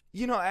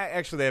 You know,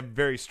 actually, they have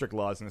very strict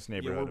laws in this Yeah,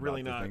 neighborhood. we're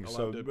really about not things,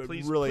 allowed so to.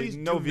 Please, really, please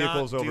no do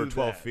vehicles not over do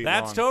 12 that. feet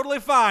That's long. totally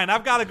fine.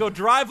 I've got to go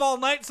drive all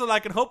night so that I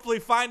can hopefully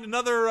find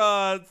another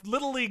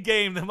Little League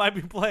game that might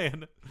be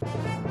playing.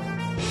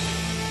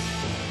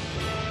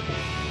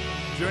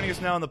 Joining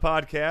us now on the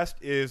podcast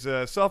is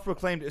a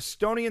self-proclaimed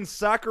Estonian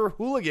soccer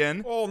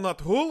hooligan. Oh,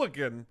 not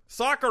hooligan.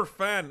 Soccer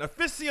fan.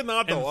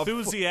 Aficionado.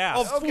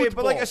 Enthusiast. Of Okay,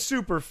 but like football. a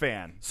super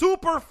fan.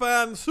 Super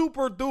fan.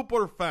 Super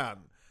duper fan.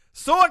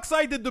 So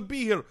excited to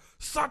be here.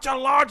 Such a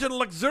large and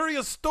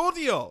luxurious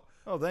studio.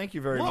 Oh, thank you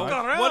very Look much.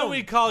 around. What do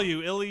we call you?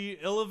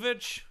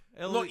 Ilovich?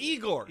 No,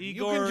 Igor. You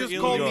Igor can just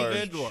call me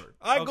Ilovich. Igor.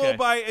 I Okay. go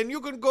by, and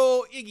you can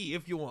go Iggy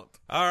if you want.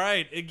 All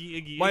right,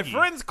 Iggy. My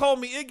friends call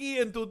me Iggy,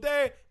 and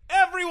today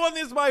everyone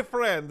is my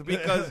friend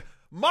because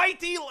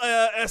mighty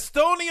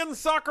Estonian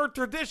soccer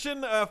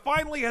tradition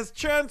finally has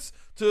chance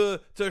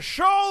to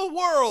show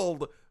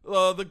world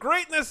the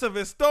greatness of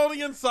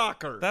Estonian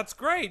soccer. That's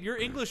great. Your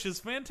English is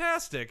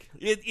fantastic.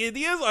 It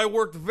is. I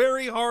worked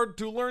very hard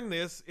to learn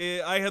this.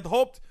 I had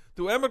hoped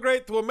to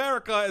emigrate to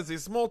America as a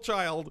small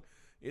child.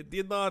 It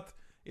did not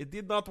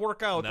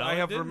work out. No, I it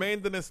have didn't.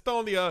 remained in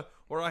Estonia,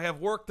 where I have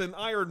worked in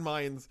iron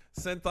mines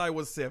since I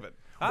was 7.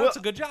 That's a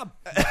good job.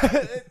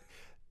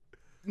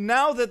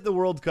 Now that the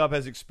World Cup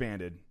has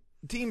expanded,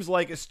 teams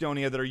like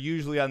Estonia that are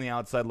usually on the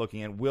outside looking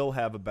in will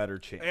have a better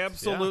chance.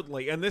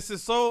 Absolutely. And this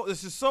is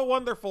so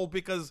wonderful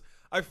because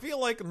I feel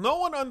like no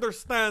one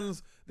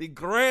understands the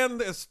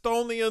grand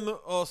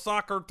Estonian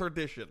soccer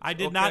tradition. I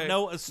did not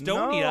know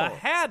Estonia No.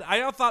 had.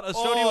 I thought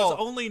Estonia was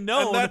only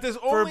known and that is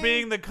for only-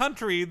 being the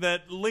country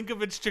that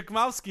Linkovich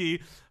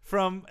Chikmovsky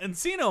from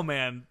Encino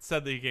Man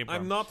said that he came from.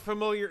 I'm not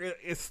familiar.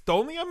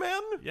 Estonia,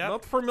 man? Yep.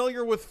 Not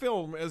familiar with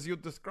film as you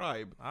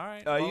describe. All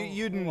right.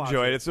 You'd we'll watch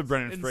enjoy it. It's a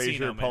Brendan Encino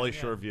Fraser, Man, Pauly yeah.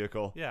 Shore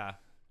vehicle. Yeah.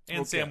 And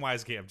Okay.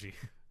 Samwise Gamgee.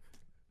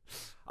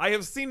 I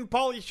have seen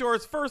Pauly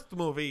Shore's first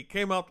movie,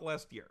 came out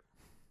last year.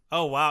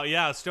 Oh, wow.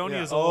 Yeah,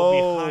 Estonia's Yeah. a little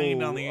Oh,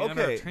 behind on the okay.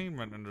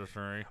 entertainment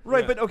industry.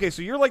 Right, Yeah. but okay,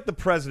 so you're like the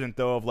president,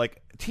 though, of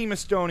like Team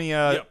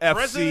Estonia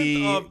President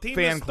FC of Team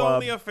fan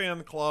club. Estonia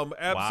fan club,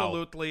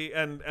 absolutely,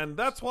 and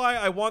that's why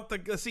I want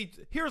to see.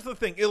 Here's the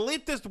thing: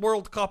 elitist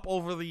World Cup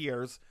over the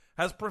years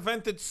has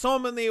prevented so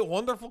many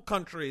wonderful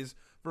countries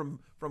from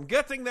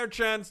getting their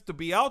chance to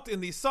be out in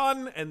the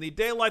sun and the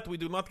daylight. We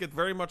do not get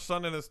very much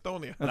sun in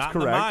Estonia. That's Not in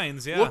the correct.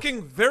 mines, yeah.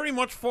 Looking very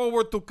much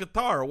forward to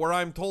Qatar, where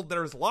I'm told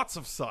there's lots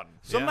of sun.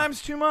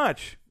 Sometimes too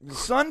much.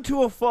 Sun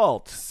to a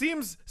fault.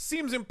 Seems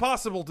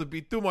impossible to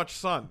be too much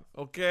sun.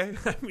 Okay,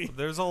 I mean.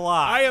 There's a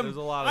lot. There's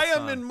a lot of I am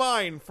sun. in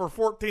mine for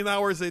 14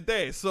 hours a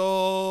day,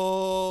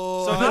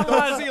 so I not don't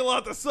much- see a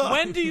lot of sun.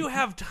 When do you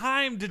have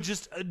time to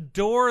just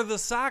adore the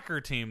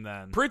soccer team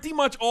then? Pretty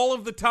much all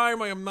of the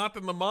time I am not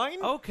in the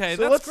mine. Okay,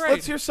 So that's let's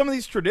great. hear some of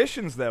these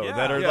traditions though Yeah.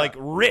 that are Yeah. like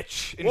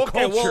rich in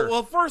Okay, culture.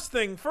 well, first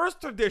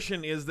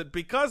tradition is that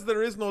because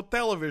there is no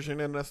television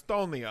in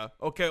Estonia,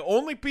 okay,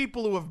 only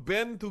people who have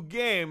been to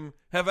game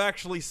have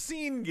actually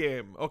seen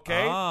game,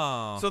 okay?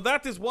 Oh. So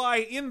that is why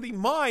in the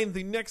mine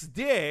the next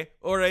day,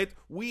 all right,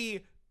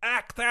 we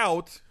act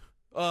out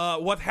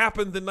what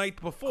happened the night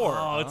before.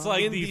 Oh, it's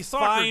like in the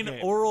soccer fine game.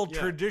 oral Yeah.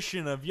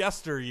 tradition of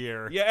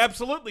yesteryear. Yeah,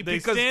 absolutely. They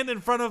because stand in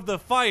front of the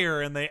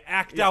fire and they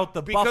act Yeah, out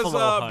the because,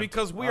 buffalo hunt.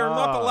 because we are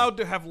not allowed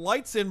to have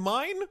lights in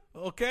mine,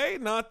 okay?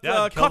 Not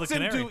Yeah, kill cuts the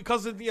canary. into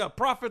because of the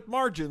profit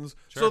margins,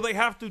 so they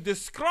have to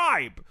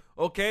describe.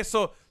 Okay,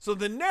 so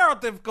the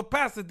narrative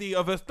capacity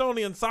of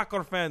Estonian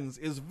soccer fans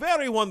is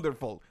very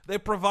wonderful. They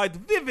provide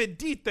vivid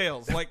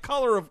details like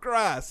color of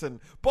grass and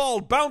ball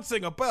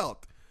bouncing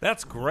about.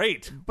 That's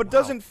great. but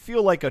doesn't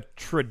feel like a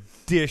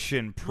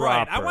tradition proper.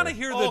 Right. I want to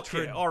hear the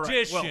Okay, all right.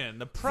 tradition, Well,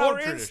 the proud for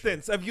tradition.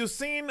 instance, have you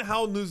seen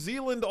how New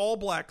Zealand All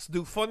Blacks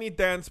do funny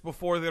dance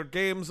before their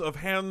games of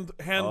hand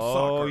Oh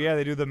soccer? yeah,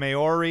 they do the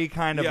Maori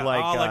kind of Yeah.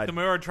 like the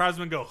Maori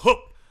tribesmen go,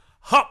 hup,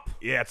 hup.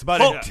 yeah, it's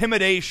about Hup.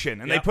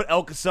 intimidation, and Yeah. they put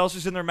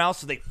Alka-Seltzers in their mouths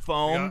so they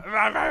foam.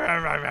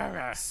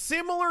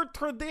 Similar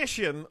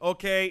tradition,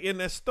 okay, in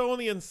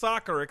Estonian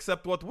soccer,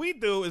 except what we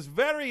do is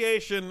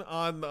variation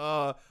on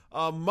a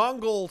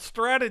Mongol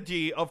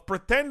strategy of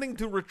pretending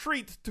to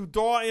retreat to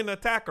draw in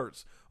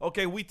attackers.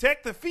 Okay, we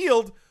take the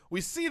field,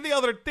 we see the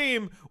other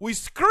team, we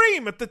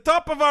scream at the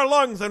top of our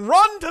lungs and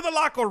run to the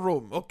locker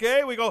room,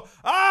 okay? We go,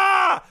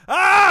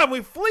 and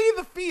we flee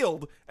the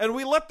field, and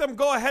we let them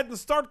go ahead and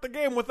start the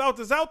game without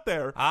us out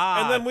there.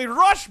 And then we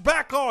rush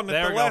back on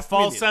at the last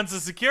false minute. sense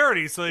of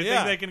security, so they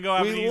think they can go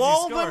have an easy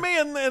lull score. them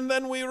in, and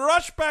then we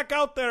rush back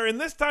out there, and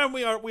this time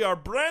we are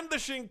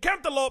brandishing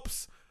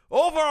cantaloupes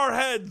over our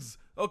heads.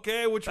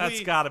 Okay, That's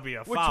got to be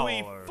a foul. Which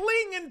we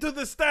fling into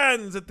the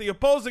stands at the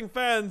opposing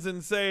fans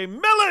and say,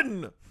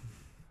 "Melon!"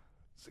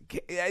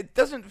 It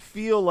doesn't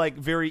feel like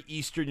very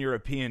Eastern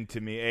European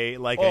to me,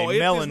 like a it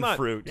melon is not.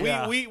 fruit.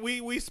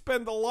 We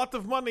spend a lot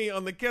of money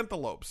on the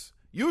cantaloupes.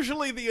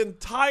 Usually the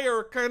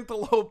entire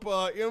cantaloupe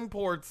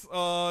imports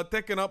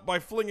taken up by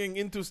flinging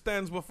into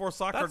stands before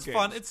soccer That's games.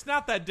 fun. It's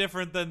not that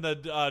different than the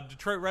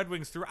Detroit Red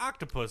Wings through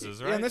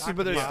octopuses, right? Yeah, and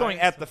but they're throwing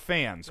at the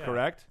fans,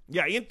 correct?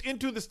 Yeah,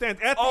 into the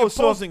stands at the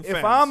opposing fans.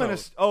 If I'm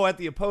at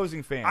the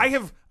opposing fans.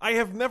 I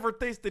have never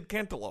tasted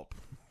cantaloupe.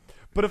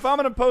 But if I'm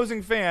an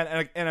opposing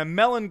fan and a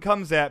melon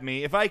comes at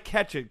me, if I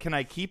catch it, can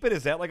I keep it?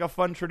 Is that like a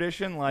fun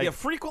tradition?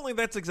 Frequently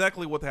that's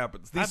exactly what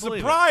happens. The I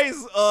believe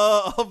surprise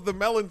of the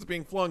melons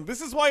being flung.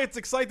 This is why it's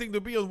exciting to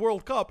be in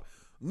World Cup.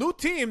 New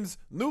teams,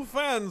 new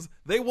fans,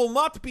 they will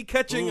not be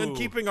catching and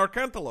keeping our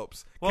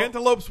cantaloupes.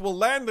 Cantaloupes will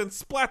land and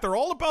splatter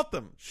all about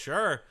them.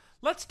 Sure.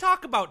 Let's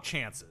talk about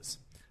chances.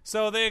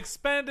 So they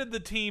expanded the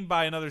team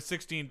by another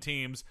 16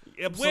 teams.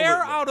 Absolutely. Where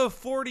out of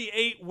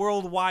 48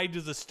 worldwide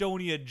does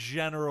Estonia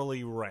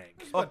generally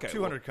rank? Okay,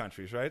 200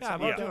 countries, right? Yeah,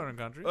 about 200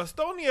 countries.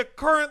 Estonia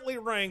currently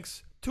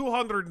ranks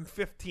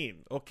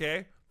 215,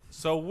 okay?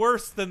 So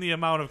worse than the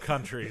amount of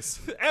countries.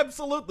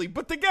 Absolutely.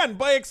 But again,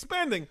 by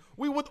expanding,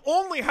 we would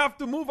only have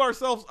to move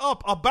ourselves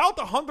up about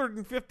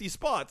 150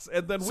 spots,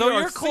 and then So we are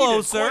you're seated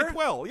closer. quite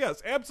well.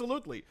 Yes,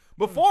 absolutely.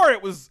 Before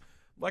it was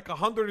like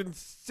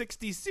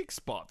 166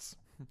 spots.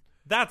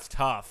 That's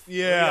tough.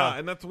 Yeah,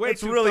 and that's way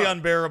it's too really tough.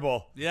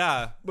 unbearable.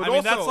 Yeah. But I mean,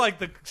 also- that's like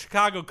the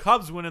Chicago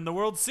Cubs winning the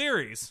World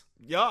Series.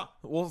 Yeah,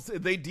 well,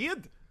 they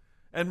did.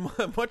 And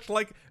much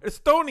like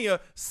Estonia,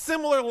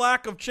 similar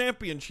lack of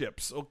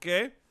championships,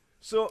 okay?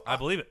 So I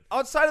believe it.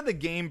 Outside of the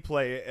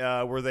gameplay,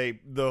 where the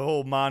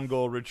whole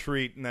Mongol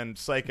retreat and then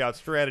psych out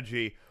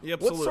strategy, Yeah,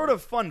 what absolutely. sort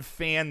of fun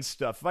fan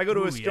stuff? If I go to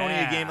Estonia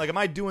yeah. game, am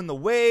I doing the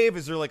wave?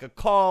 Is there like a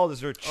call?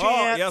 Is there a chant?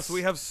 Oh, yes,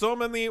 we have so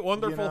many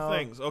wonderful You know,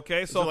 things,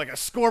 okay? Is So there like a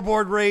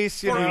scoreboard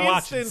race? for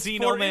watch instance,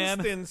 Encino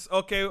Man?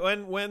 okay,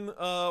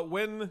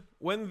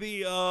 when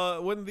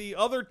the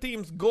other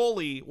team's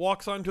goalie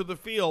walks onto the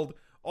field,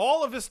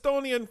 all of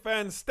Estonian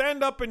fans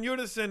stand up in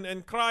unison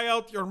and cry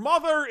out, "Your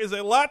mother is a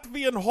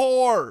Latvian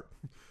whore,"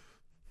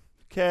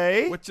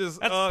 Okay. which is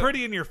That's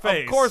pretty in your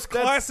face. Of course,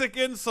 classic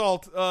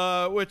insult.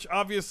 Which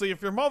obviously,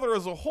 if your mother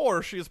is a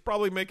whore, she is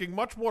probably making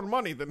much more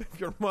money than if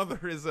your mother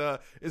is an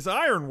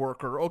iron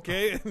worker.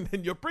 Okay,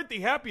 and you're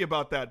pretty happy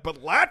about that. But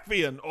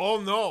Latvian,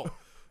 oh no.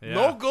 Yeah.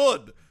 No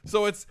good.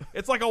 So it's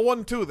like a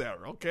 1-2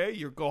 there, okay?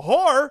 You go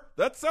whore,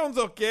 that sounds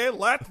okay.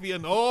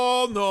 Latvian,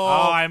 oh no.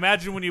 Oh, I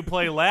imagine when you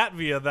play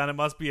Latvia, then it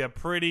must be a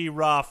pretty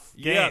rough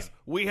game. Yes,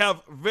 we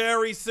have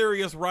very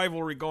serious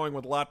rivalry going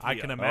with Latvia. I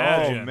can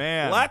imagine. Oh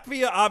man.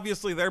 Latvia,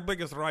 obviously, their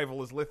biggest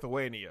rival is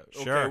Lithuania.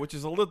 Okay, Sure. which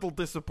is a little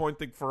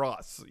disappointing for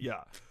us.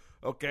 Yeah.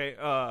 Okay.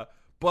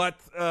 But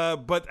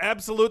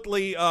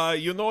absolutely,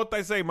 you know what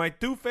I say? My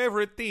two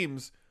favorite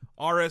teams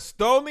are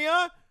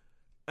Estonia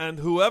and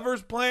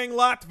whoever's playing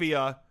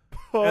Latvia.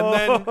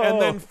 And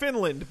then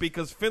Finland,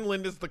 because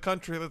Finland is the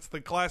country that's the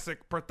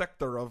classic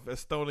protector of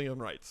Estonian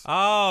rights.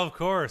 Oh, of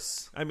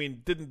course. I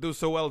mean, didn't do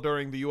so well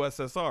during the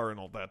USSR and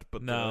all that,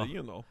 but No.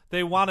 you know.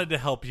 They wanted to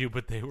help you,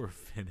 but they were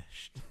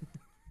finished.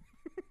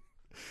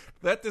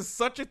 That is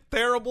such a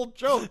terrible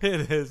joke.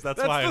 It is. That's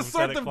why I That's the said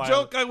sort it of quietly.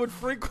 joke I would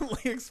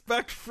frequently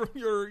expect from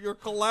your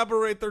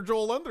collaborator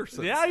Joel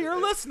Anderson. Yeah, you're a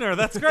listener.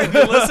 That's great.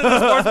 You listen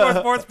to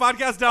Sports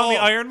Podcast down in the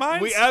Iron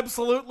Mines? We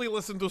absolutely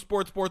listen to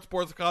Sports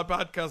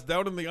podcast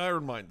down in the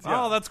Iron Mines.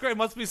 Yeah. Oh, that's great.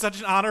 Must be such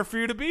an honor for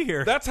you to be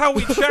here. That's how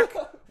we check.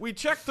 We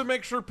check to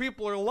make sure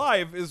people are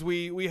live. Is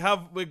we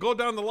go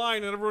down the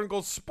line and everyone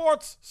goes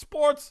sports,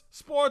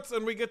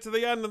 and we get to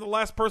the end and the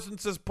last person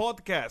says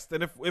podcast.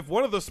 And if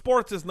one of the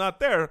sports is not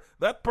there,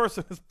 that person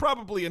has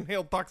probably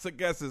inhaled toxic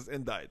gases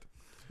and died.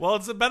 Well,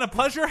 it's been a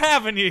pleasure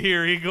having you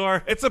here,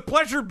 Igor. It's a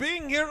pleasure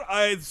being here.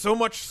 I had so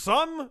much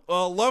sun,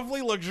 a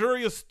lovely,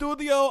 luxurious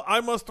studio. I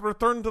must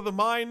return to the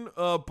mine,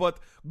 but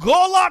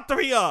go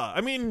Latvia!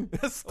 I mean,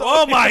 Estonia.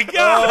 Oh, my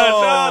God.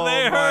 Oh,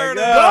 They my heard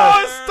it.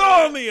 God. Go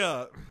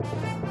Estonia!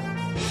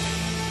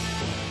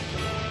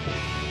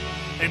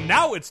 And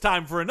now it's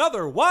time for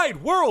another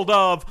wide world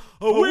of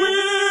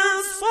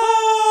weird sports.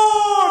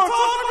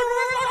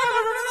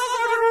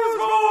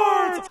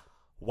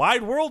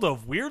 Wide world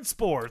of weird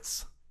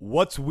sports.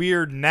 What's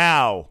weird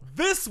now?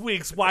 This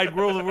week's wide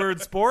world of weird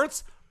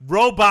sports: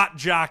 robot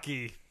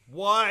jockey.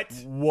 What?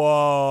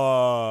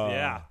 Whoa.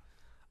 Yeah.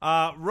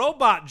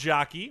 Robot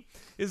jockey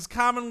is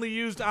commonly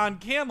used on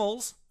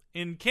camels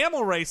in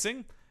camel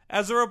racing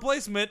as a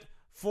replacement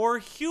for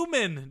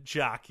human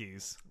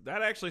jockeys.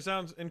 That actually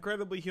sounds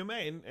incredibly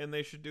humane, and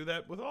they should do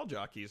that with all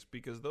jockeys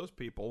because those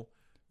people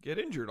get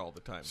injured all the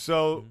time.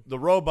 So the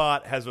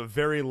robot has a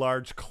very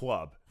large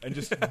club and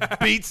just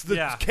beats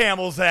the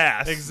camel's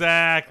ass.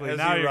 Exactly. As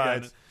Now he you're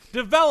rides. getting it.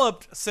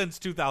 Developed since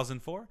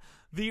 2004,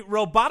 the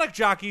robotic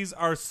jockeys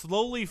are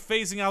slowly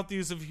phasing out the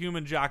use of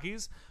human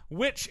jockeys,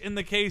 which, in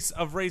the case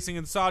of racing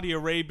in Saudi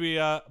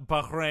Arabia,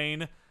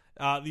 Bahrain,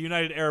 the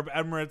United Arab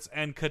Emirates,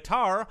 and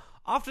Qatar,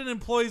 often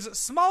employs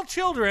small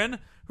children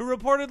who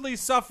reportedly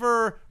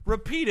suffer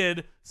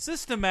repeated,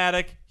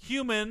 systematic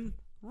human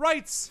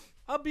rights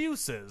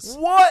abuses.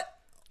 What?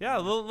 Yeah,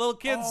 little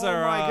kids Oh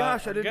are. my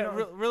gosh, I didn't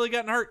know. Really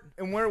getting hurt.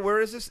 And where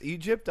is this?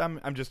 Egypt? I'm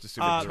just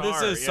assuming. This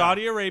Qatar, is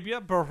Saudi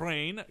Arabia,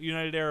 Bahrain,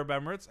 United Arab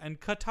Emirates, and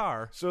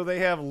Qatar. So they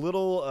have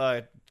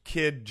little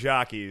kid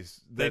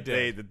jockeys that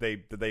They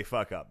they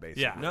fuck up,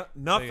 basically. Yeah.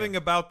 Nothing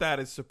about that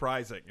is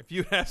surprising. If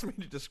you asked me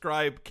to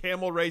describe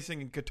camel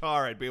racing in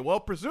Qatar, I'd be, well,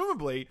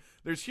 presumably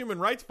there's human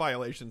rights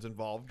violations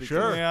involved. because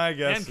Sure. Yeah, I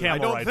guess. And so. camel I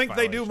don't rights think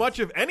they do violations. much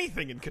of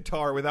anything in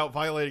Qatar without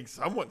violating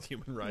someone's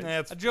human rights.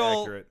 That's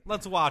Joel, accurate.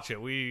 let's watch it.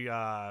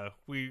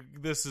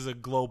 This is a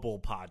global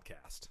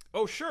podcast.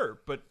 Oh, sure,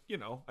 but,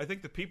 I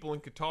think the people in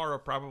Qatar are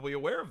probably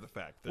aware of the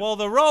fact that... Well,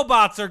 the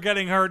robots are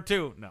getting hurt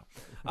too. No.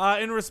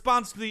 In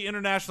response to the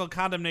international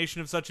condemnation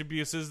of such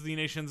abuses, the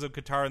nations of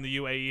Qatar and the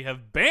UAE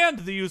have banned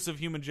the use of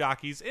human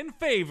jockeys in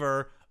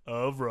favor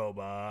of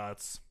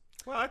robots.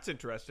 Well, that's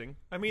interesting.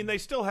 I mean, they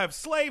still have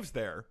slaves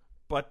there,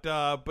 but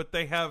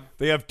they have...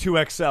 They have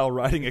 2XL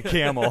riding a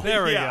camel.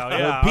 There we Yeah. go.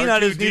 Yeah,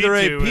 Peanut is neither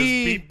a R2D2 is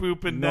pea beep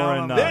booping nor a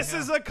down. nut. This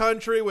is a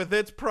country with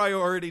its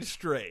priorities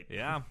straight.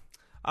 Yeah.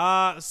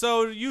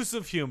 So, use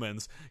of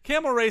humans.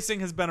 Camel racing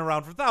has been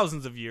around for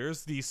thousands of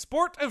years. The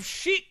sport of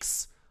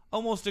sheiks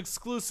almost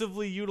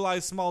exclusively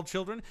utilize small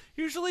children,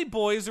 usually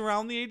boys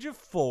around the age of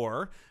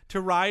 4, to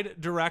ride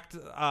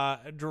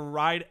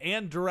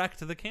and direct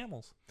the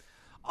camels.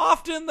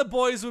 Often, the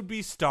boys would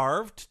be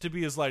starved to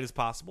be as light as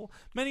possible.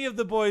 Many of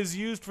the boys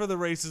used for the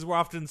races were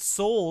often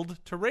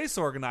sold to race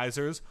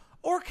organizers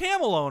or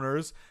camel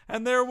owners,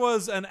 and there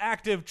was an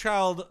active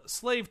child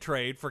slave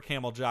trade for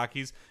camel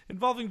jockeys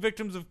involving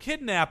victims of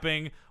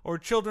kidnapping or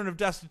children of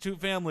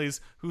destitute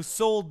families who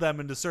sold them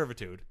into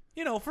servitude.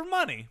 For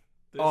money.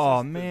 This Oh,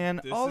 is man,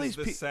 this all is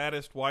these the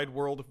saddest wide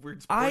world of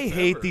weird sports I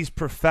hate ever. these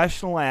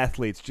professional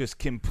athletes just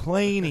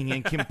complaining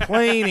and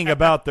complaining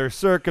about their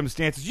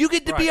circumstances. You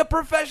get to be a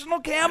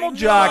professional camel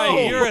jockey.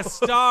 Right, you're a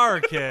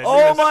star, kid. You're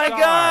Oh a my star.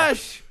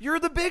 gosh,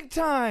 you're the big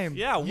time.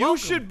 Yeah, You welcome.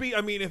 should be...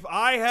 I mean, if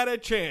I had a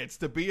chance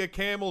to be a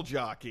camel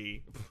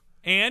jockey...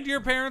 And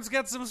your parents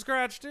get some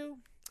scratch, too.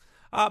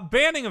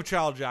 Banning of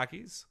child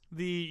jockeys.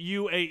 The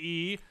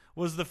UAE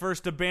was the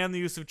first to ban the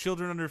use of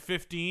children under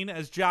 15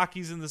 as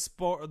jockeys in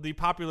the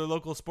popular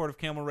local sport of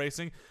camel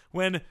racing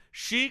when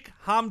Sheikh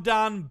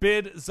Hamdan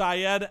bin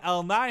Zayed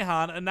Al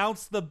Nahyan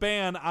announced the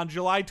ban on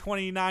July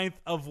 29th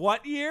of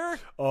what year?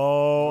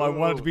 Oh, I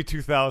want it to be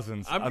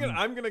 2000s.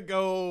 I'm gonna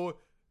go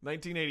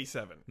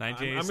 1987.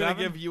 1987? I'm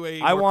gonna give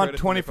UAE. I more want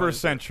credit than the 21st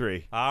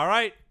century. All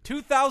right,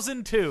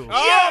 2002.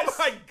 Oh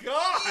my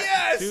God!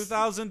 Yes!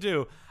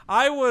 2002.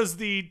 I was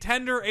the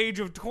tender age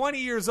of 20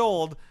 years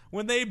old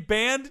when they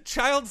banned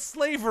child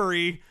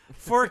slavery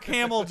for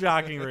camel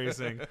jockeying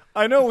racing.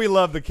 I know we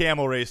love the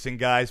camel racing,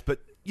 guys, but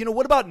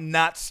what about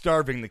not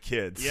starving the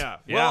kids? Yeah.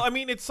 Yeah. Well, I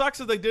mean, it sucks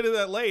that they did it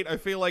that late. I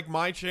feel like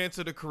my chance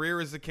at a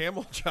career as a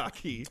camel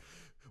jockey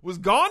was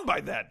gone by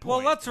that point.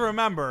 Well, let's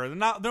remember,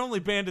 they're only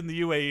banned in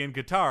the UAE and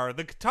Qatar.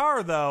 The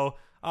Qatar, though,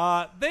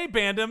 they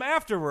banned him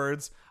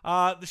afterwards.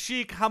 The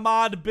Sheikh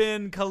Hamad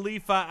bin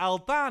Khalifa Al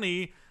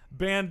Thani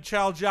banned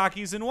child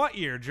jockeys in what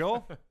year,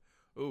 Joel?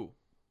 Ooh,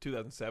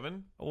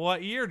 2007.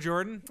 What year,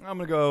 Jordan? I'm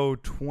going to go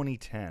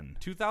 2010.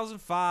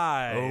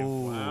 2005.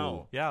 Oh.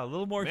 Wow. Yeah, a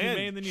little more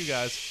humane than you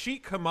guys.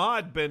 Sheikh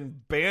Hamad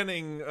been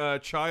banning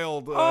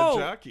child Oh,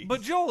 jockeys.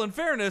 but Joel, in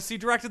fairness, he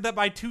directed that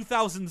by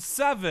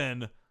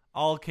 2007,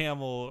 all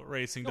camel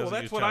racing doesn't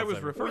that's use what child I was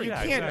labor. referring You to.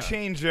 can't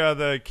change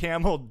the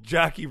camel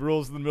jockey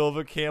rules in the middle of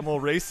a camel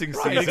racing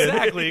season.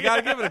 Exactly. You got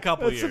to give it a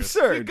couple That's years.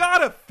 absurd. You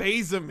gotta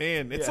phase them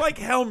in. It's like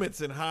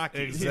helmets in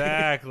hockey.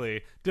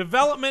 Exactly.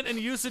 Development and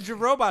usage of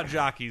robot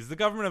jockeys. The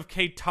government of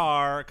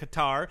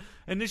Qatar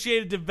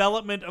initiated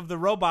development of the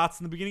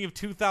robots in the beginning of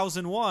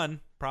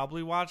 2001.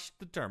 Probably watched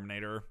The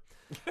Terminator.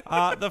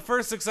 The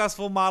first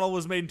successful model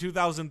was made in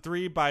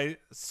 2003 by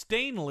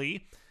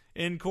Stanley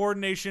in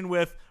coordination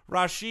with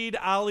Rashid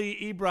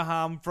Ali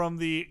Ibrahim from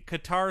the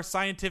Qatar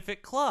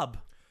Scientific Club.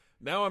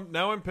 Now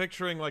I'm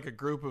picturing like a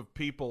group of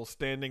people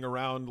standing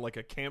around like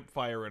a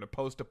campfire in a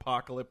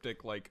post-apocalyptic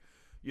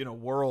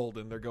world,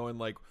 and they're going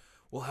like,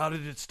 well, how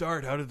did it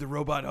start? How did the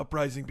robot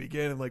uprising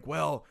begin? And like,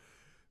 well,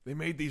 they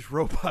made these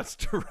robots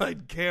to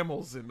ride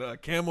camels and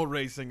camel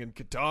racing in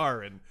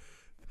Qatar, and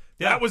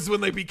that was when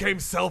they became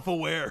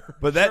self-aware.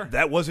 But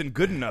that wasn't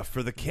good enough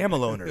for the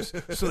camel owners,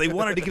 so they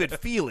wanted to give it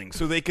feeling,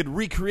 so they could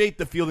recreate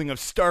the feeling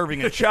of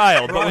starving a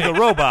child, but with a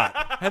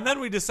robot. And then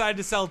we decided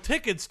to sell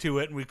tickets to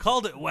it, and we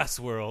called it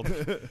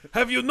Westworld.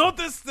 Have you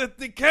noticed that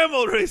the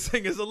camel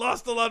racing has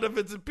lost a lot of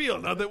its appeal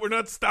now that we're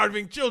not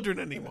starving children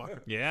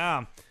anymore?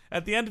 Yeah.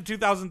 At the end of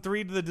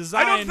 2003, the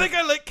design... I don't think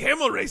I like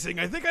camel racing.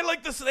 I think I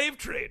like the slave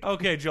trade.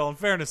 Okay, Joel, in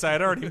fairness, I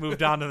had already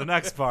moved on to the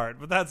next part,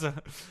 but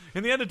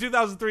in the end of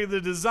 2003,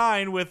 the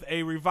design with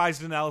a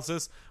revised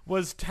analysis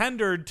was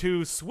tendered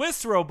to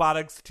Swiss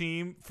robotics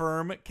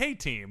firm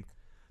K-Team.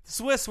 The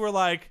Swiss were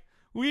like,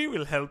 we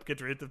will help get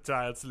rid of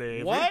child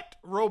slavery. What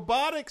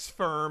robotics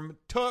firm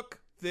took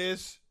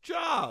this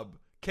job?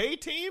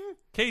 K-Team?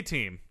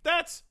 K-Team.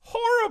 That's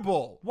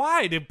horrible.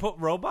 Why? They put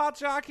robot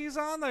jockeys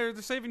on? They're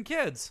saving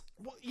kids.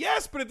 Well,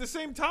 yes, but at the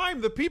same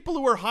time, the people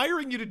who are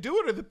hiring you to do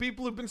it are the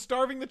people who've been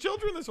starving the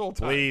children this whole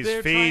time. Please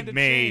They're trying feed to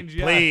me. change,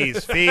 yeah.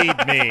 Please feed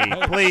me.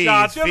 Please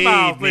Shut your feed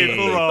mouth, me.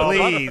 little robot.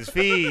 Please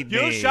feed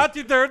me. You shut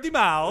your dirty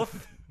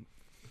mouth.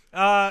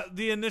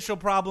 The initial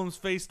problems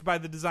faced by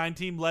the design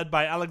team, led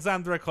by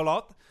Alexandre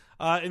Collot,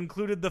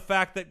 included the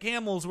fact that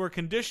camels were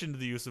conditioned to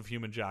the use of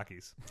human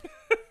jockeys.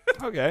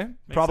 Okay.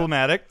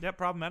 Problematic. Yeah,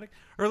 problematic.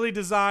 Early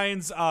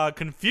designs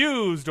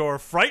confused or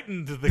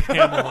frightened the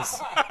camels.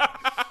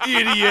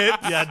 Idiot.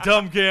 Yeah,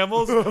 dumb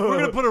camels. We're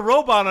going to put a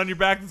robot on your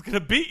back that's going to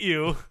beat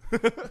you.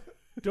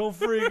 Don't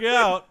freak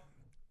out.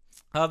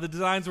 The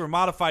designs were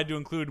modified to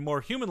include more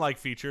human-like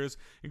features,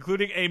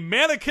 including a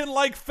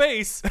mannequin-like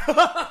face,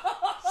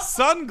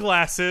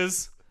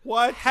 sunglasses,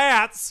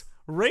 hats,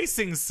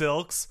 racing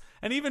silks,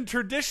 and even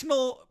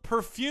traditional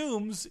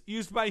perfumes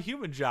used by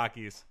human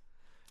jockeys.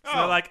 So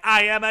they're like,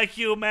 I am a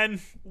human.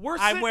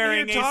 I'm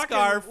wearing a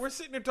scarf. We're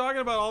sitting here talking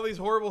about all these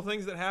horrible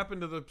things that happened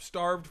to the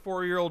starved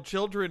 4-year-old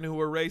children who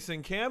were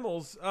racing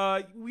camels.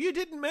 You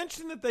didn't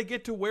mention that they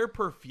get to wear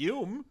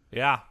perfume.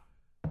 Yeah.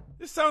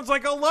 This sounds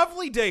like a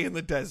lovely day in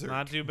the desert.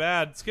 Not too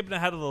bad. Skipping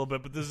ahead a little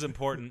bit, but this is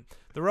important.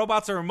 The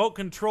robots are remote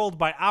controlled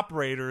by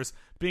operators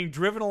being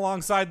driven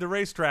alongside the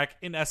racetrack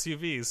in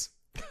SUVs.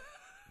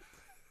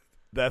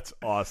 That's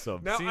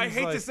awesome. Now, I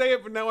hate to say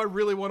it, but now I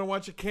really want to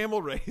watch a camel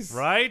race.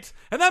 Right?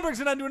 And that brings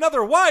it on to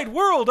another wide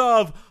world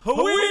of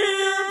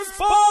weird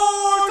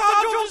sports!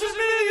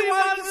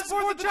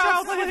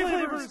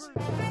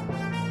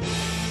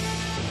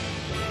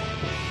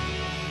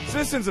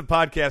 Citizens of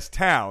Podcast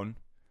Town,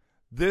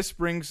 this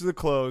brings to the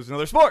close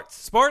another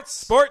sports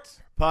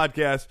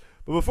podcast.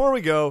 But before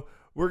we go,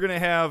 we're going to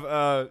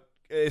have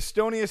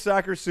Estonia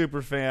soccer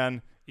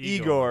superfan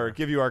Igor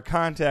give you our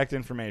contact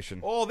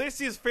information. Oh,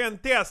 this is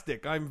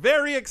fantastic. I'm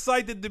very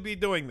excited to be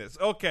doing this.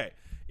 Okay.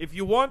 If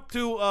you want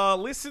to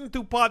listen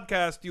to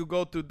podcast, you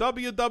go to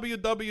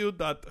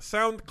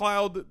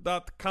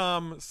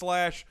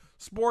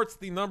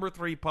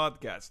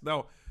www.soundcloud.com/sports3podcast.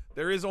 Now,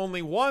 there is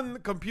only one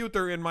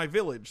computer in my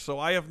village, so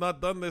I have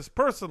not done this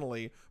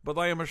personally, but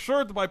I am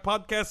assured by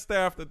podcast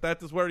staff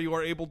that is where you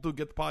are able to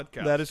get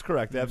podcasts. That is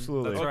correct.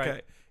 Absolutely. That's right.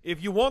 Okay.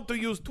 If you want to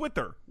use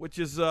Twitter, which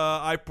is,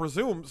 I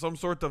presume, some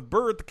sort of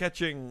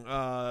bird-catching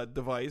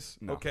device,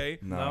 okay?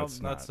 No,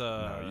 that's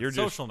a you're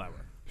social just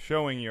network.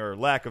 showing your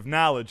lack of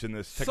knowledge in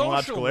this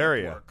technological Social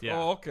area. network. Yeah.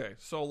 Oh, okay.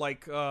 So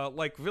like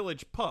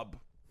Village Pub.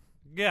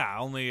 Yeah,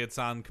 only it's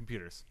on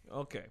computers.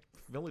 Okay.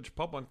 Village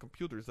Pub on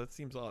computers. That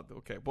seems odd.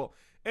 Okay. Well,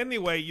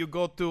 anyway, you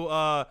go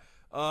to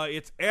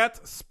it's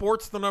at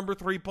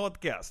sports3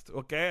 podcast.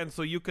 Okay, and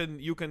so you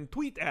can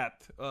tweet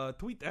at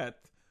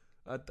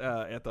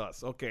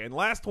us. Okay, and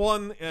last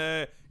one,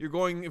 you're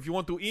going, if you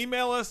want to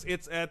email us,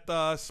 it's at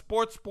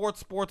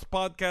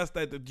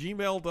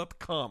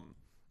sportspodcast@gmail.com.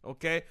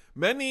 Okay,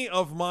 many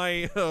of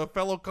my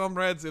fellow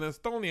comrades in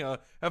Estonia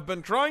have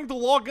been trying to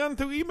log on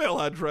to email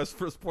address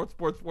for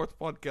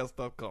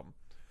sportspodcast.com.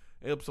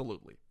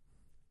 Absolutely.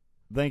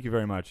 Thank you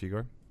very much,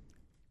 Igor.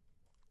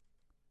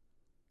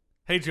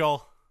 Hey,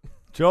 Joel.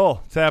 Joel,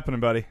 what's happening,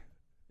 buddy?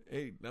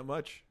 Hey, not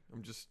much.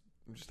 I'm just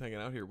hanging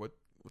out here. Why'd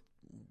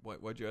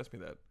you ask me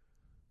that?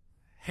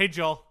 Hey,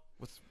 Joel.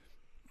 What's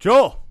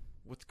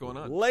going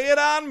on? Lay it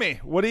on me.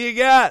 What do you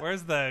got?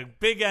 Where's the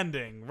big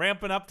ending?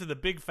 Ramping up to the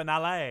big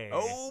finale.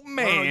 Oh,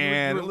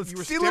 man. you were Let's see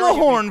a staring little at me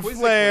horn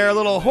quizzically, flare, a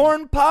little and then-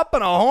 horn pop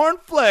and a horn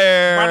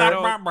flare. I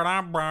don't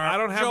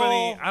have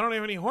Joel,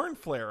 any horn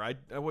flare.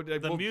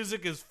 The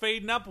music is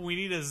fading up and we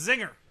need a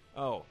zinger.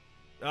 Oh.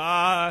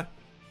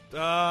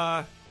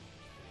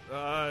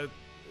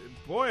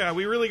 Boy,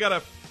 we really got to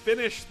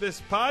finish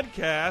this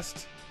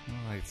podcast.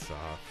 Lights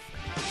off.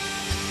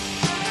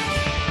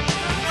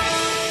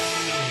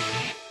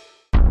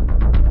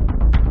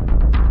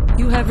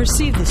 You have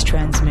received this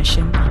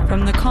transmission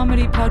from the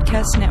Comedy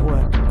Podcast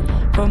Network.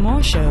 For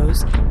more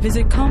shows,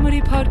 visit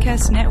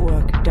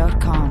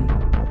comedypodcastnetwork.com.